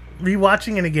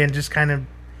rewatching it again just kind of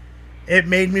it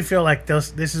made me feel like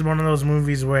this is one of those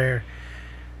movies where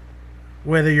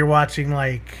whether you're watching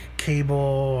like cable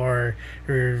or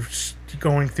you're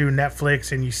going through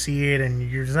Netflix and you see it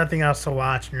and there's nothing else to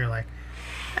watch and you're like,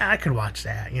 I could watch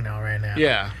that, right now.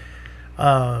 Yeah.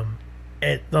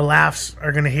 The laughs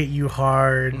are gonna hit you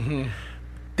hard. Mm-hmm.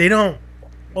 They don't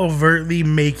overtly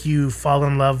make you fall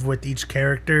in love with each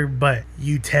character, but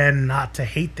you tend not to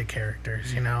hate the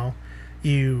characters,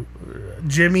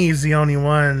 Jimmy is the only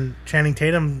one. Channing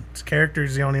Tatum's character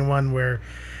is the only one where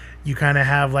you kind of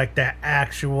have like that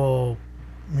actual,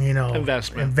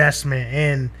 investment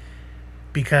in,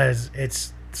 because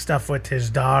it's stuff with his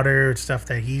daughter, it's stuff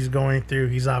that he's going through.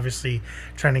 He's obviously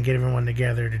trying to get everyone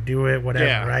together to do it,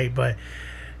 whatever, right? But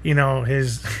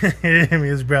his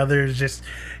his brother is just,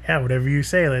 whatever you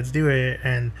say, let's do it.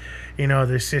 And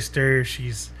their sister,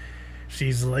 she's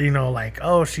like,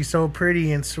 oh, she's so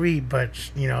pretty and sweet, but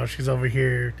she's over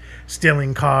here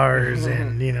stealing cars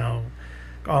and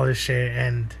all this shit.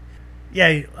 And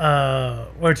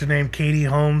what's her name, Katie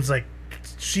Holmes, like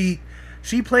she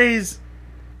plays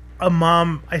a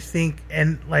mom, I think,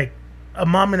 and like a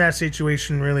mom in that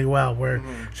situation really well, where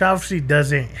she obviously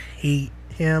doesn't hate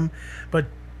him, but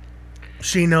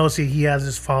she knows he has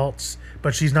his faults,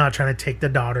 but she's not trying to take the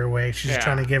daughter away. She's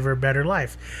trying to give her a better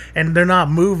life. And they're not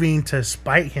moving to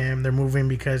spite him. They're moving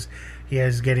because he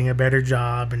is getting a better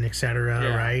job and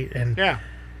etc. Right? And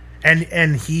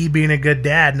and he, being a good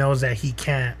dad, knows that he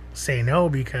can't say no,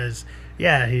 because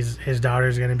his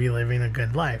daughter's going to be living a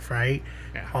good life, right?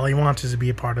 Yeah. All he wants is to be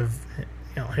a part of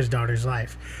his daughter's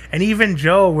life. And even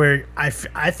Joe, where I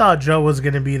thought Joe was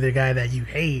going to be the guy that you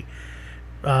hate,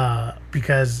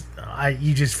 because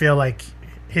you just feel like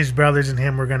his brothers and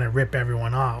him were going to rip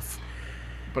everyone off.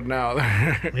 But no.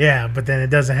 But then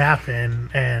it doesn't happen.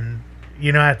 And,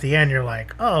 at the end, you're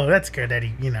like, oh, that's good that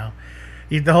he,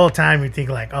 the whole time you think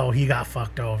like, oh, he got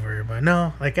fucked over. But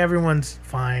no, like, everyone's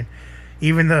fine.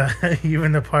 Even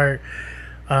the part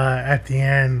at the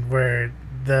end where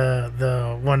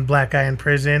the one black guy in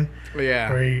prison.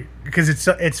 Because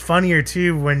it's funnier,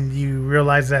 too, when you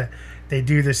realize that they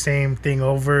do the same thing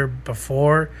over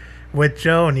before with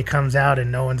Joe, and he comes out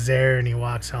and no one's there, and he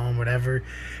walks home, whatever.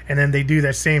 And then they do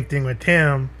that same thing with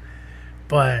him,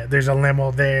 but there's a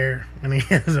limo there, and he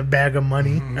has a bag of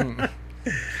money.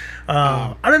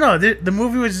 I don't know. The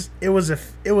movie was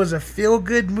a feel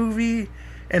good movie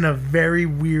in a very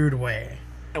weird way.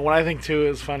 And what I think too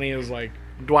is funny is like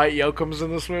Dwight Yoakam's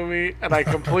in this movie, and I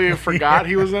completely forgot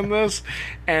he was in this,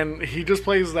 and he just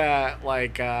plays that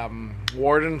like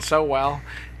warden so well,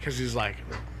 because he's like,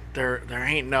 there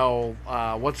ain't no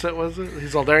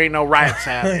he's all, there ain't no riots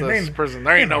at this prison,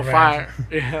 there ain't no fire.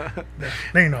 There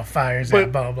ain't no fires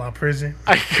at blah blah prison.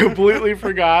 I completely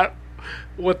forgot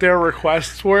what their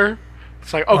requests were.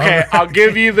 It's like, okay, I'll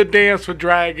give you the Dance with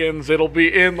Dragons, it'll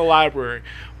be in the library.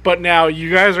 But now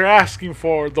you guys are asking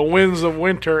for The Winds of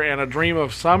Winter and A Dream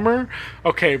of Summer.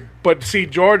 Okay, but see,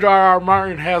 George R.R.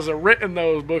 Martin hasn't written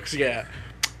those books yet.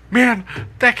 Man,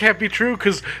 that can't be true,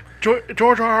 because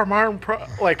George R.R. Martin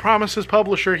promised his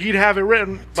publisher he'd have it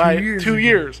written by 2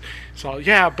 years. So,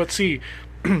 but see,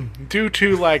 due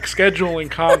to like scheduling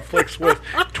conflicts with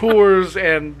tours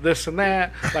and this and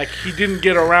that, like he didn't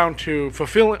get around to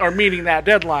fulfilling or meeting that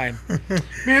deadline.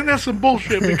 Man, that's some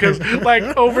bullshit, because like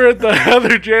over at the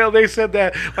other jail they said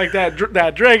that like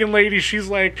that dragon lady, she's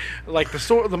like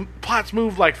the plots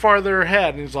move like farther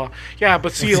ahead, and he's all,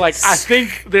 but see, like I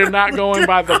think they're not going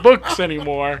by the books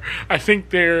anymore. I think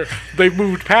they've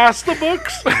moved past the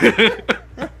books.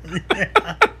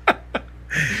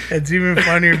 It's even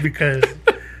funnier because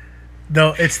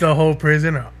it's the whole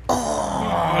prison.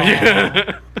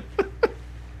 I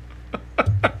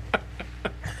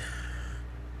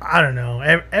don't know.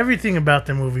 Everything about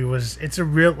the movie it's a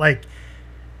real, like,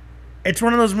 it's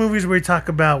one of those movies where you talk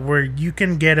about where you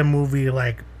can get a movie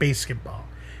like Basketball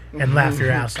and laugh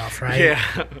your ass off, right?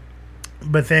 Yeah.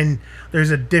 But then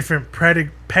there's a different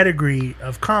pedigree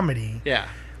of comedy. Yeah.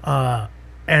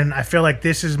 And I feel like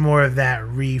this is more of that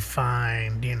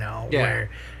refined, where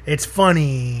it's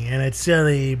funny and it's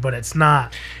silly, but it's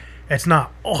not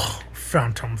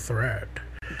Phantom Thread.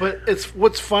 But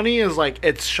what's funny is like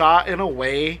it's shot in a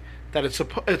way that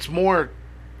it's more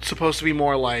supposed to be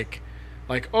more like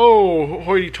oh,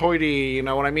 hoity-toity, you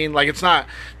know what I mean? Like, it's not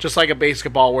just like a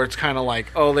Basketball where it's kind of like,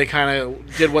 oh, they kind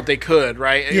of did what they could,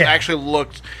 right? It actually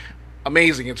looked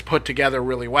amazing. It's put together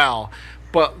really well.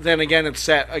 But then again, it's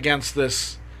set against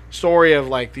this story of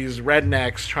like these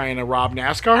rednecks trying to rob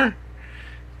NASCAR.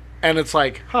 And it's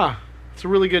like, it's a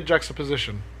really good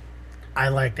juxtaposition. I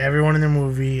liked everyone in the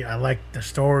movie. I liked the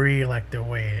story. I liked the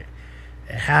way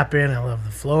it happened. I love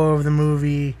the flow of the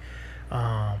movie.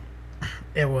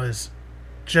 It was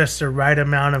just the right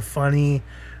amount of funny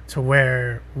to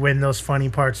where when those funny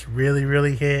parts really,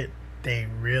 really hit, they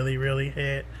really, really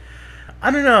hit.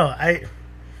 I don't know.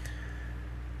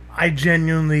 I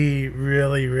genuinely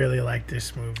really, really like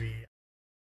this movie.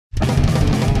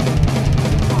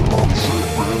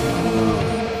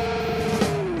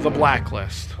 The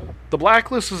Blacklist. The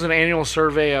Blacklist is an annual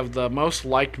survey of the most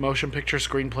liked motion picture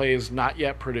screenplays not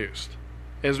yet produced.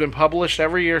 It has been published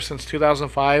every year since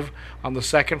 2005 on the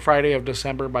second Friday of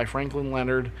December by Franklin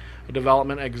Leonard, a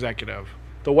development executive.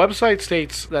 The website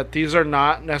states that these are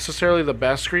not necessarily the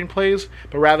best screenplays,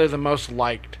 but rather the most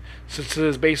liked, since it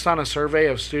is based on a survey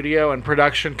of studio and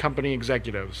production company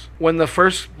executives. When the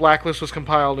first Blacklist was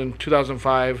compiled in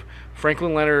 2005,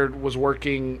 Franklin Leonard was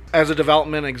working as a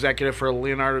development executive for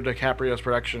Leonardo DiCaprio's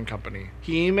production company.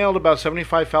 He emailed about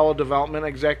 75 fellow development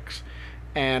execs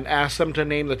and asked them to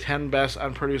name the 10 best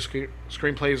unproduced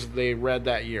screenplays they read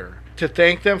that year. To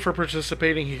thank them for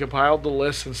participating, he compiled the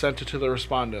list and sent it to the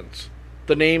respondents.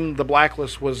 The name The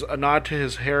Blacklist was a nod to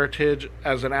his heritage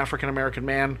as an African-American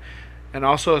man, and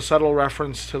also a subtle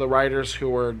reference to the writers who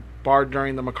were barred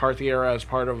during the McCarthy era as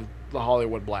part of the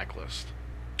Hollywood blacklist.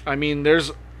 I mean,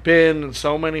 there's been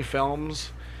so many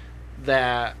films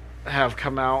that have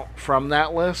come out from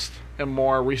that list in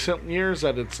more recent years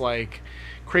that it's like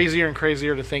crazier and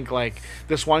crazier to think like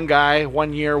this one guy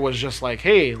one year was just like,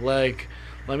 hey, like,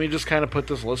 let me just kind of put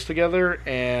this list together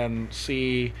and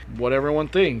see what everyone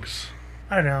thinks.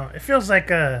 I don't know. It feels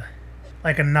like a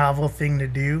novel thing to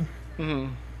do.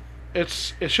 Mm-hmm.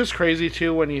 It's just crazy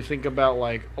too when you think about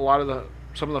like a lot of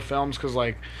some of the films, because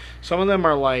like some of them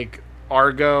are like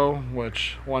Argo,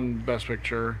 which won Best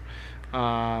Picture.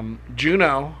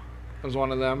 Juno is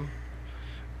one of them.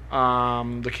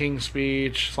 The King's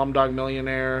Speech, Slumdog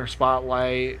Millionaire,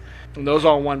 Spotlight, and those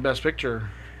all won Best Picture.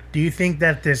 Do you think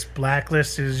that this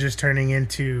Blacklist is just turning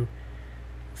into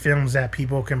films that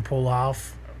people can pull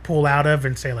out of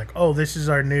and say like, oh, this is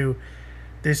our new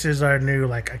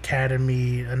like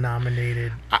Academy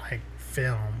nominated like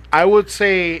film? I would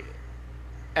say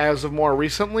as of more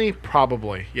recently,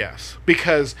 probably, yes.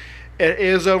 Because it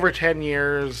is over 10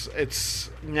 years. It's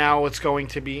going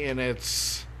to be in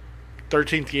its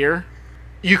 13th year.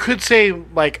 You could say,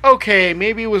 like, okay,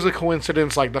 maybe it was a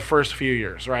coincidence, like, the first few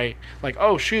years, right? Like,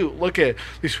 oh, shoot, look at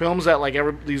these films that, like,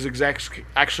 these execs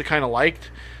actually kind of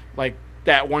liked, like,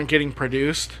 that weren't getting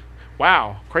produced.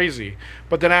 Wow, crazy.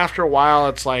 But then after a while,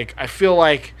 it's like, I feel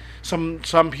like some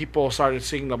people started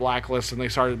seeing The Blacklist and they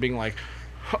started being like,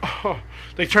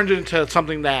 they turned it into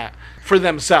something that, for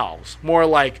themselves, more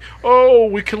like, oh,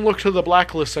 we can look to The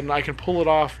Blacklist and I can pull it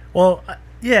off. Well,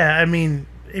 yeah, I mean,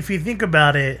 if you think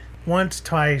about it, once,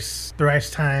 twice, thrice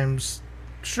times,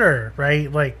 sure, right?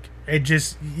 Like, it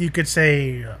just, you could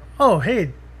say, oh,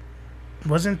 hey,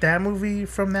 wasn't that movie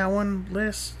from that one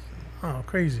list? Oh,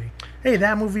 crazy. Hey,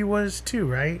 that movie was too,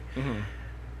 right? Mm-hmm.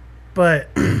 But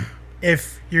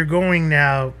if you're going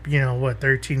now,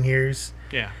 13 years?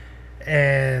 Yeah.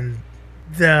 And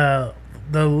the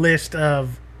list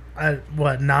of,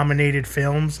 nominated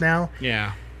films now?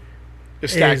 Yeah.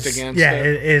 Is stacked against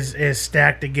is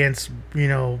stacked against,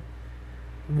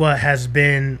 what has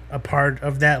been a part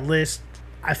of that list.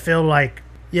 I feel like,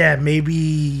 yeah,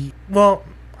 maybe, well,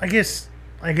 I guess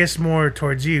more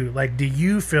towards you. Like, do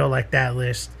you feel like that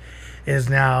list is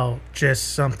now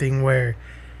just something where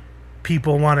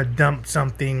people want to dump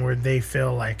something where they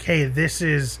feel like, hey, this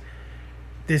is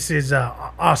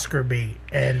Oscar bait,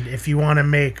 and if you want to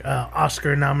make an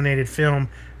Oscar nominated film,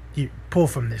 you pull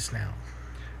from this now?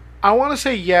 I want to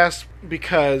say yes,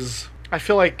 because I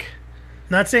feel like,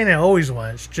 not saying it always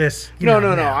was, just no.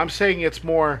 I'm saying it's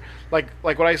more like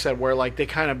what I said, where like they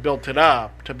kind of built it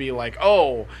up to be like,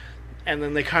 oh, and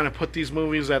then they kind of put these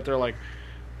movies that they're like,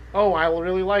 oh, I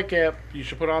really like it, you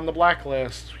should put it on the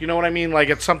Blacklist. You know what I mean? Like,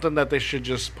 it's something that they should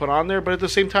just put on there. But at the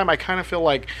same time, I kind of feel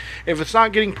like if it's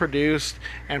not getting produced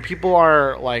and people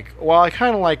are like, well, I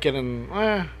kind of like it, and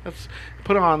let's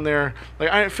put it on there. Like,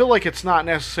 I feel like it's not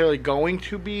necessarily going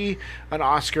to be an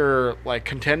Oscar like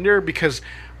contender, because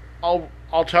I'll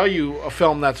tell you a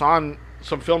film that's on,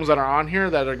 some films that are on here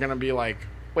that are going to be like,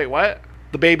 wait, what?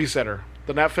 The Babysitter,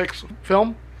 the Netflix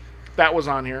film, that was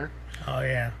on here. Oh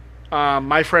yeah.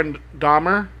 My Friend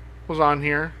Dahmer was on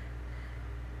here.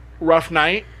 Rough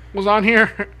Night was on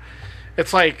here.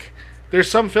 It's like, there's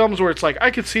some films where it's like,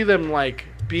 I could see them like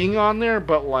being on there,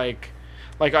 but like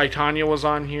I, Tonya was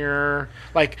on here.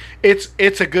 Like, it's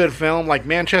a good film. Like,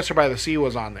 Manchester by the Sea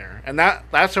was on there, and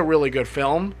that's a really good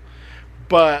film.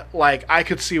 But like, I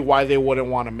could see why they wouldn't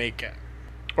want to make it.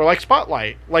 Or like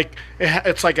Spotlight. Like,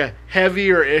 it's like a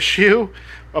heavier issue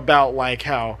about like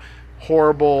how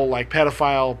horrible like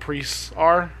pedophile priests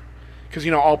are, because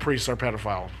all priests are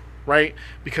pedophile, right?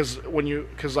 Because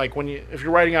if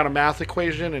you're writing out a math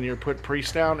equation and you put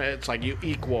priests down, it's like you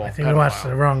equal. I think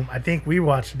pedophile. I think we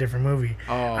watched a different movie.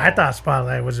 Oh. I thought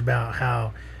Spotlight was about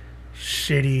how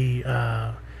shitty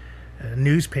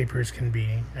newspapers can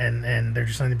be, and they're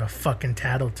just nothing but fucking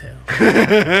tattletale.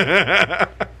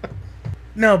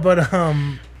 No, but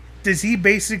does he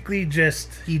basically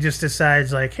just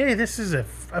decides like, hey, this is a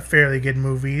fairly good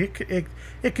movie.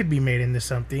 It could be made into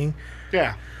something.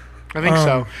 Yeah, I think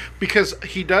so, because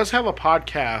he does have a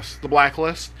podcast, The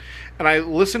Blacklist, and I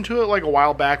listened to it like a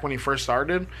while back when he first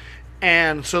started.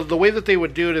 And so the way that they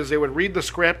would do it is they would read the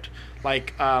script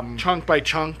like chunk by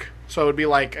chunk. So it would be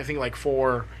like, I think like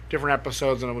 4 different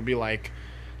episodes, and it would be like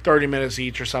 30 minutes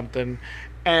each or something.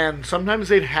 And sometimes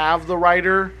they'd have the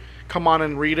writer come on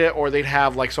and read it, or they'd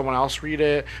have like someone else read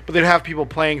it, but they'd have people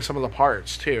playing some of the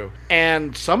parts too.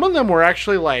 And some of them were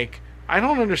actually like, I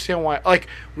don't understand why. Like,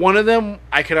 one of them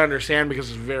I could understand because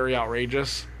it's very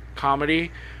outrageous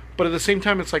comedy, but at the same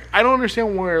time it's like, I don't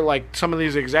understand where like some of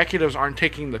these executives aren't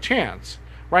taking the chance,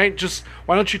 right? Just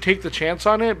why don't you take the chance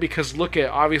on it? Because look at,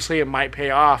 obviously it might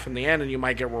pay off in the end and you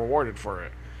might get rewarded for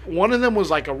it. One of them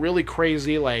was like a really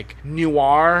crazy like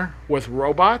noir with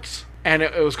robots, and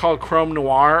it was called Chrome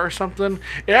Noir or something.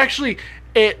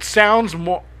 It sounds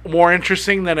more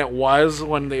interesting than it was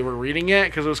when they were reading it,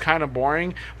 because it was kind of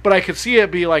boring, but I could see it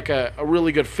be like a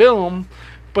really good film.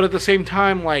 But at the same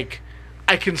time, like,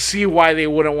 I can see why they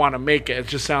wouldn't want to make it. It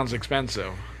just sounds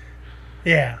expensive.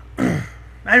 Yeah.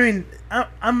 I mean,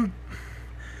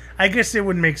 I guess it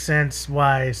would make sense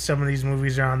why some of these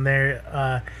movies are on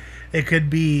there. It could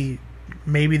be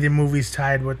maybe the movie's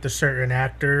tied with a certain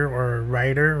actor or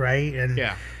writer, right? And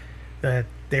yeah, that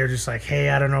they're just like, hey,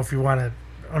 I don't know if you want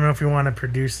to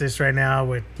produce this right now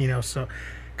with, so,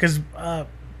 because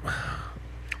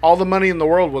All the Money in the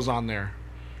World was on there.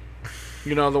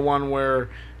 The one where,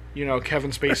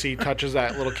 Kevin Spacey touches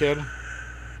that little kid.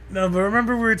 No, but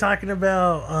remember we were talking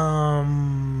about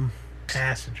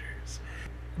Passengers.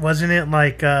 Wasn't it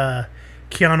like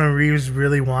Keanu Reeves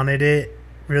really wanted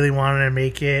to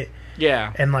make it?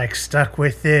 Yeah. And like stuck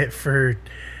with it for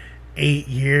 8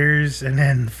 years, and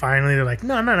then finally they're like,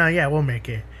 no, yeah, we'll make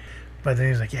it. But then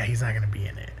he's like, yeah, he's not going to be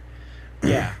in it.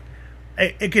 Yeah.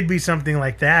 It could be something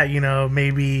like that,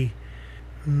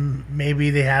 maybe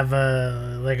they have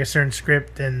a certain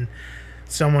script and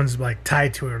someone's like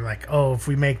tied to it, like, oh, if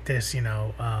we make this,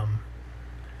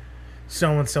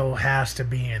 so-and-so has to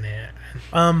be in it.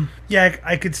 Yeah,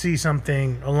 I could see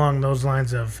something along those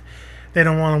lines of they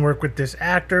don't want to work with this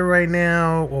actor right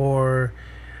now, or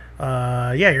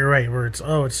yeah, you're right, where it's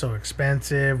so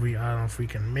expensive, I don't know if we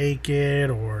can make it,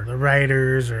 or the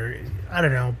writers, or I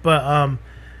don't know. But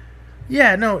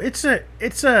yeah, no, it's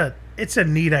a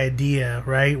neat idea,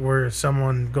 right? Where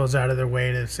someone goes out of their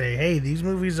way to say, hey, these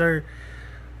movies are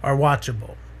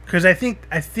watchable. Because I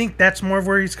think that's more of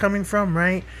where he's coming from,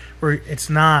 right? Where it's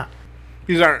not,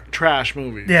 these aren't trash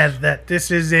movies. Yeah, that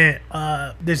this isn't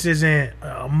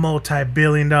a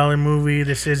multi-billion-dollar movie.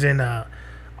 This isn't a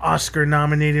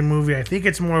Oscar-nominated movie. I think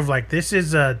it's more of like, this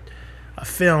is a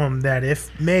film that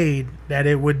if made, that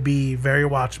it would be very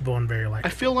watchable and very likable.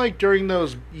 I feel like during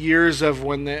those years of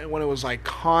when it was like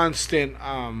constant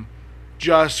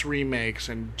just remakes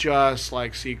and just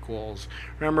like sequels.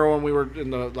 Remember when we were in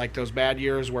the like those bad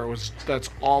years where that's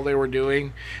all they were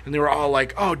doing, and they were all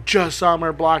like, oh, just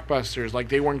summer blockbusters, like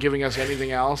they weren't giving us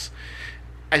anything else.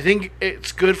 I think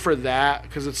it's good for that,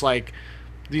 because it's like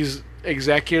these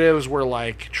executives were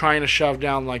like trying to shove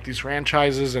down like these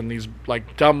franchises and these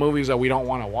like dumb movies that we don't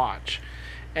want to watch,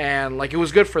 and like it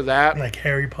was good for that, like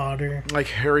Harry Potter.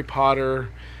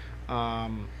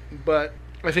 But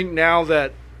I think now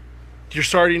that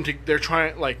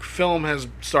film has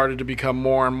started to become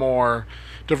more and more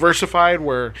diversified,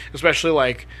 where especially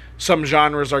like some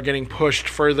genres are getting pushed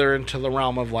further into the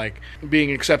realm of like being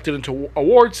accepted into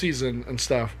award season and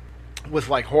stuff, with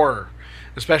like horror,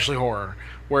 especially horror,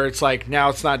 where it's like now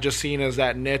it's not just seen as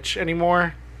that niche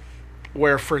anymore,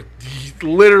 where for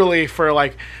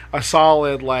like a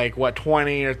solid like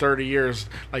 20 or 30 years,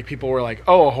 like people were like,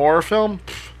 oh, a horror film?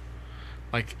 Pfft.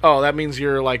 Like, oh, that means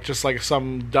you're like just like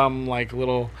some dumb like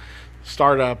little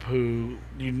startup who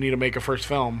you need to make a first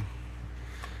film.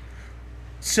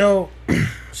 So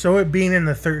it being in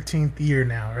the 13th year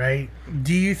now, right?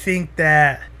 Do you think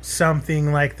that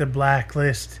something like The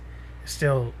Blacklist is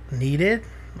still needed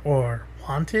or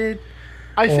wanted?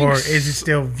 Or is it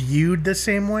still viewed the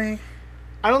same way?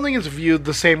 I don't think it's viewed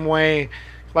the same way.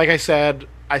 Like I said,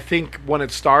 I think when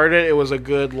it started, it was a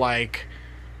good like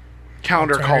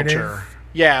counterculture.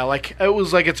 Yeah, like it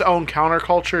was like its own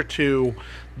counterculture to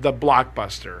the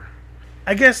blockbuster.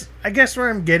 I guess where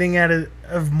I'm getting at it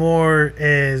of more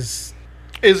is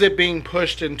it being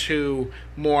pushed into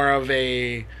more of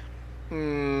a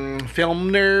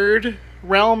film nerd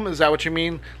realm? Is that what you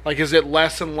mean? Like, is it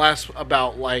less and less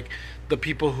about like the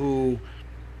people who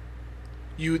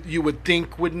you would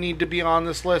think would need to be on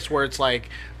this list, where it's like,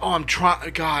 oh,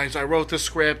 guys, I wrote this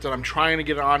script and I'm trying to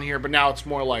get it on here, but now it's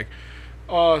more like,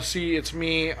 oh, see, it's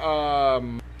me,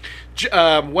 Wes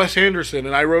Anderson,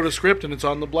 and I wrote a script and it's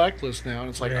on the blacklist now. And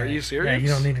it's like, are you serious? Yeah, you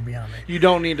don't need to be on there. You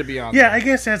don't need to be on there. there. I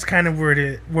guess that's kind of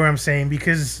where I'm saying,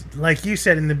 because like you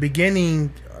said in the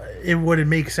beginning, it would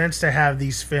make sense to have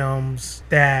these films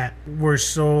that were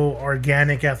so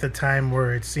organic at the time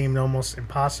where it seemed almost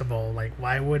impossible. Like,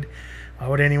 why would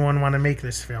anyone want to make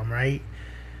this film, right?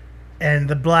 And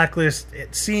the blacklist,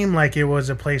 it seemed like it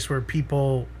was a place where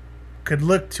people could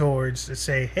look towards to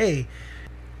say, hey,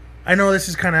 I know this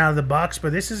is kind of out of the box,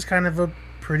 but this is kind of a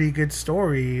pretty good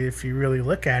story if you really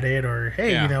look at it. Or,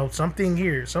 hey, you know, something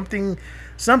here, something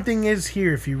is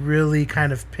here if you really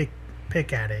kind of pick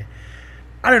at it.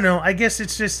 I don't know. I guess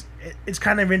it's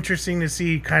kind of interesting to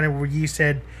see kind of where you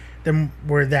said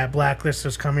where that blacklist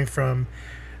was coming from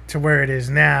to where it is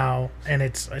now, and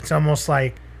it's almost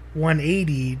like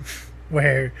 180,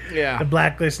 where the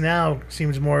blacklist now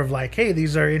seems more of like, hey,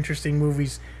 these are interesting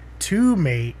movies to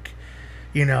make,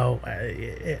 you know,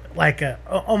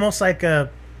 almost like a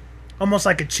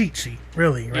cheat sheet,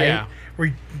 really, right? Yeah.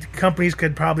 Where companies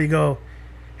could probably go,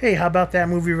 hey, how about that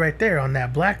movie right there on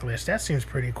that blacklist? That seems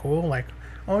pretty cool. Like,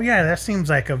 oh yeah, that seems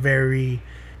like a very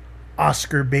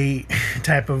Oscar bait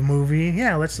type of movie.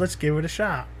 Yeah, let's give it a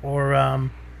shot. Or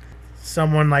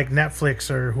someone like Netflix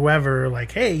or whoever,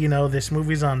 like, hey, you know, this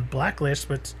movie's on blacklist,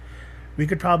 but we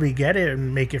could probably get it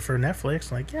and make it for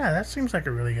Netflix. Like, yeah, that seems like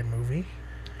a really good movie.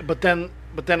 But then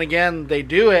again, they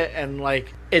do it, and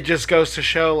like it just goes to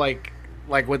show, like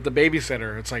with The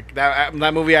Babysitter, it's like that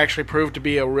movie actually proved to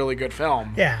be a really good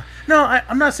film. Yeah. No,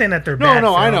 I'm not saying that they're bad. No,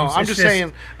 films. I know.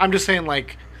 I'm just saying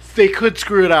like they could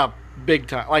screw it up big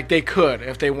time. Like they could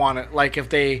if they wanted. Like if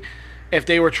they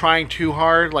were trying too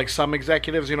hard, like some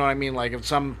executives, you know what I mean? Like if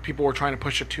some people were trying to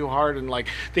push it too hard, and like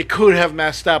they could have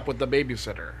messed up with The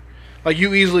Babysitter. Like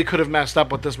you easily could have messed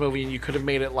up with this movie, and you could have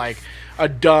made it like a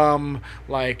dumb,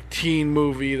 like teen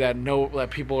movie that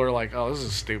people are like, oh, this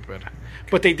is stupid.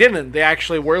 But they didn't. They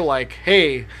actually were like,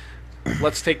 hey,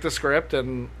 let's take the script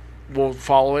and we'll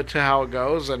follow it to how it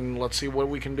goes, and let's see what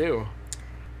we can do.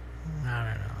 I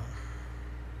don't know.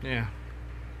 Yeah.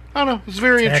 I don't know. It's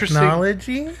very interesting.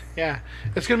 Technology? Yeah.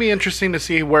 It's going to be interesting to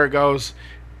see where it goes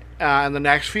in the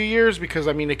next few years, because,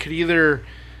 I mean, it could either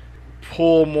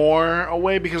pull more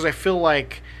away, because I feel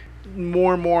like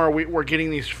more and more we're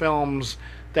getting these films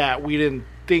that we didn't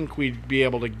think we'd be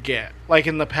able to get. Like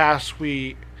in the past,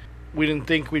 we didn't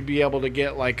think we'd be able to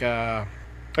get like an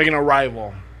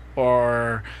Arrival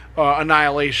or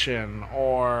Annihilation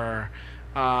or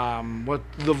what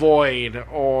The Void,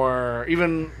 or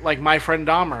even like My Friend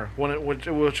Dahmer,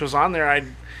 which was on there.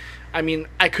 I mean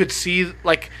I could see,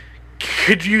 like,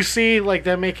 could you see like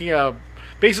them making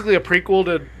basically a prequel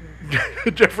to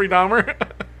Jeffrey Dahmer?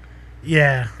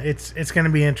 Yeah, it's going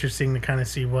to be interesting to kind of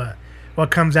see what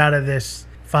comes out of this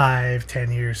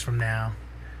 5-10 years from now.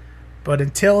 But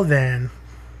until then,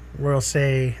 we'll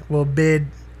bid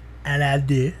an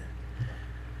adieu.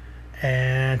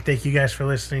 And thank you guys for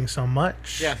listening so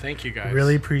much. Yeah, thank you guys.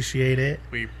 Really appreciate it.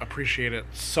 We appreciate it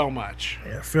so much.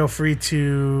 Yeah, feel free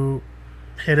to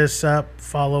hit us up,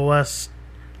 follow us,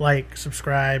 like,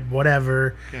 subscribe,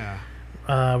 whatever. Yeah.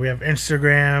 We have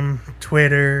Instagram,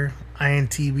 Twitter,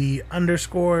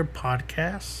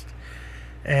 INTB_podcast.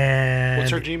 And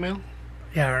what's our Gmail?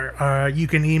 Yeah, you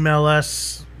can email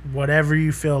us whatever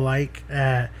you feel like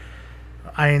at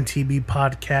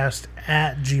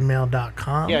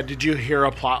intbpodcast@gmail.com. Yeah, did you hear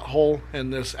a plot hole in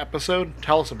this episode?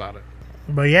 Tell us about it.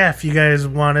 But yeah, if you guys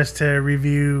want us to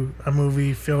review a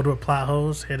movie filled with plot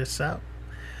holes, hit us up.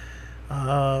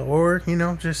 Or, you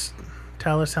know, just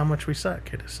tell us how much we suck.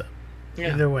 Hit us up.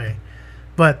 Yeah. Either way.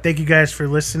 But thank you guys for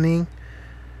listening.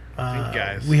 Thank you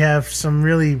guys. We have some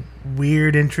really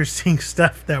weird, interesting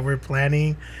stuff that we're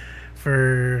planning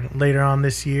for later on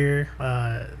this year.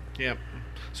 Yep.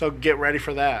 So get ready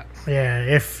for that. Yeah,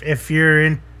 if you're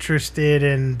interested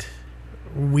in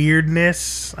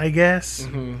weirdness, I guess,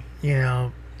 you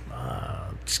know,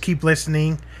 just keep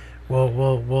listening.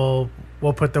 We'll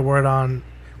put the word on.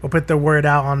 We'll put the word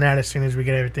out on that as soon as we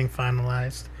get everything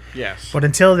finalized. Yes. But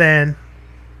until then,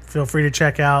 feel free to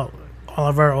check out all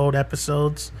of our old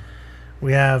episodes.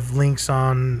 We have links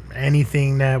on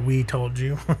anything that we told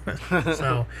you.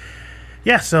 So,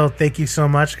 yeah, so thank you so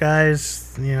much,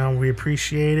 guys. You know, we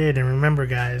appreciate it. And remember,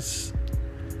 guys,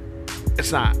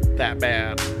 it's not that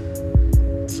bad.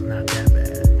 It's not that bad.